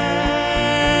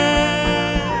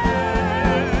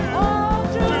 Oh,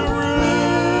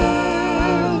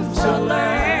 Jerusalem.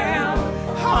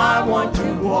 I want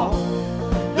to walk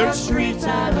the streets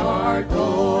that are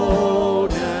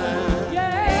golden.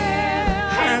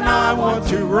 Yeah. And I want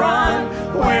to run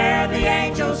where the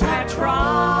angels have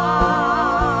trod.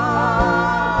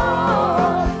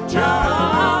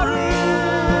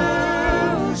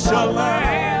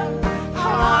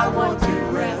 I want to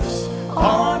rest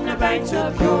on the banks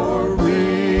of your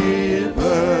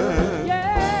river.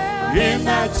 Yeah. In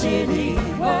that city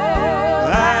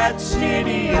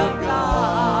of God.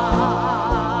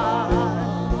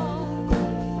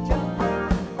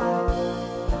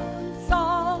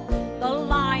 Saw the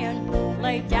lion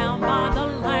laid down by the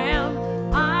lamb.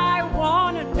 I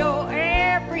want to know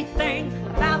everything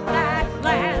about that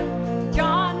land.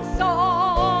 John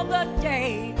saw the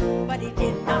day, but he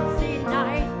did not see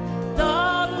night. The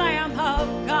Lamb of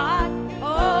God,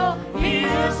 oh, he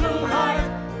is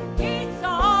alive. He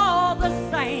saw the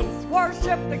saints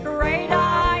worship the great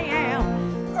I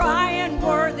am, crying,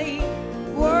 worthy,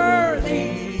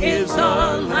 worthy is the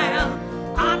Lamb.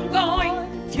 I'm going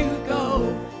to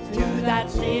go to that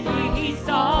city he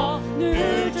saw,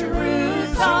 New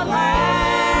Jerusalem.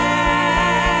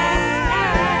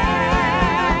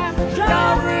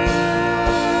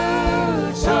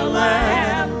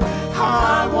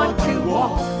 I want to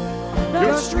walk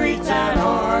the streets that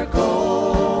are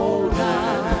golden.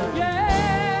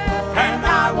 Yeah. And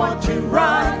I want to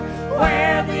run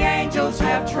where the angels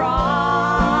have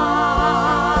trod.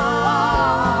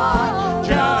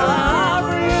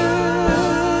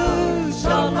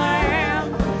 Jerusalem,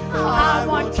 I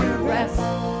want to rest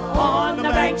on the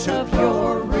banks of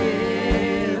your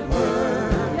river.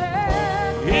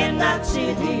 Yeah. In that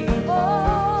city,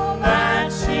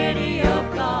 that city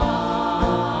of God.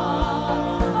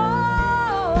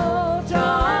 Oh,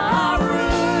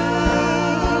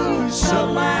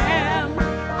 Jerusalem,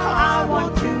 I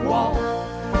want to walk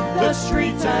the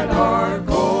streets that are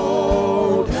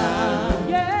golden.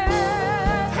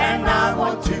 Yes. And I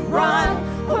want to run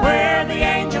where the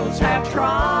angels have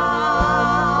trod.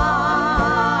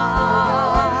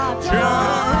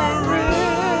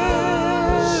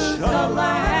 Jerusalem,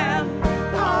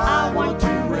 I want to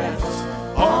rest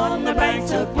on the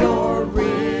banks of your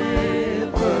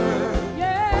river.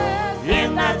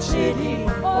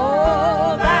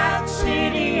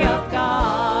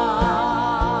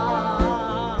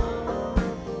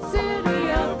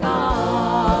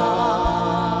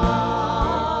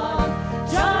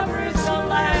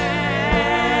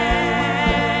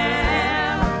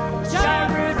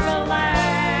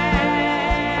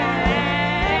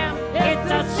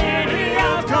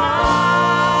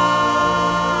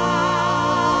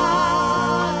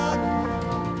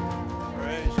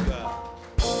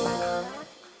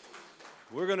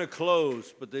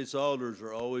 but these altars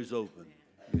are always open.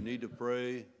 You need to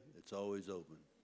pray, it's always open.